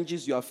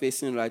challenges you are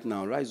facing right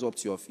now, rise up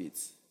to your feet.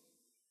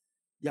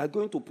 You are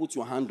going to put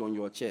your hand on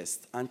your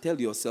chest and tell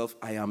yourself,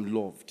 I am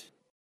loved.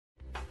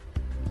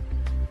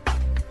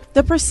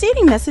 The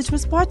preceding message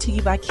was brought to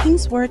you by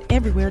Kingsword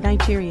Everywhere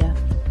Nigeria.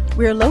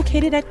 We are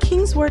located at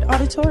Kingsword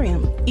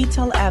Auditorium,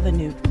 Etel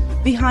Avenue,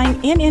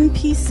 behind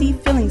NNPC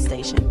Filling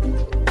Station,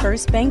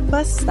 First Bank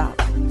Bus Stop,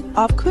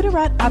 off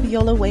Kudirat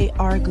Abiola Way,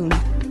 Oregun,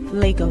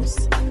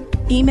 Lagos.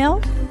 Email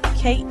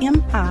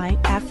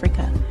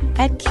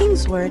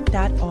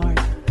kmiafrica@kingsword.org.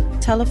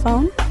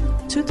 Telephone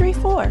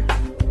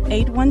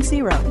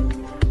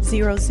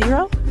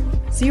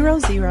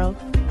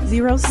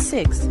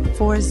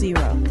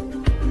 234-810-00000640.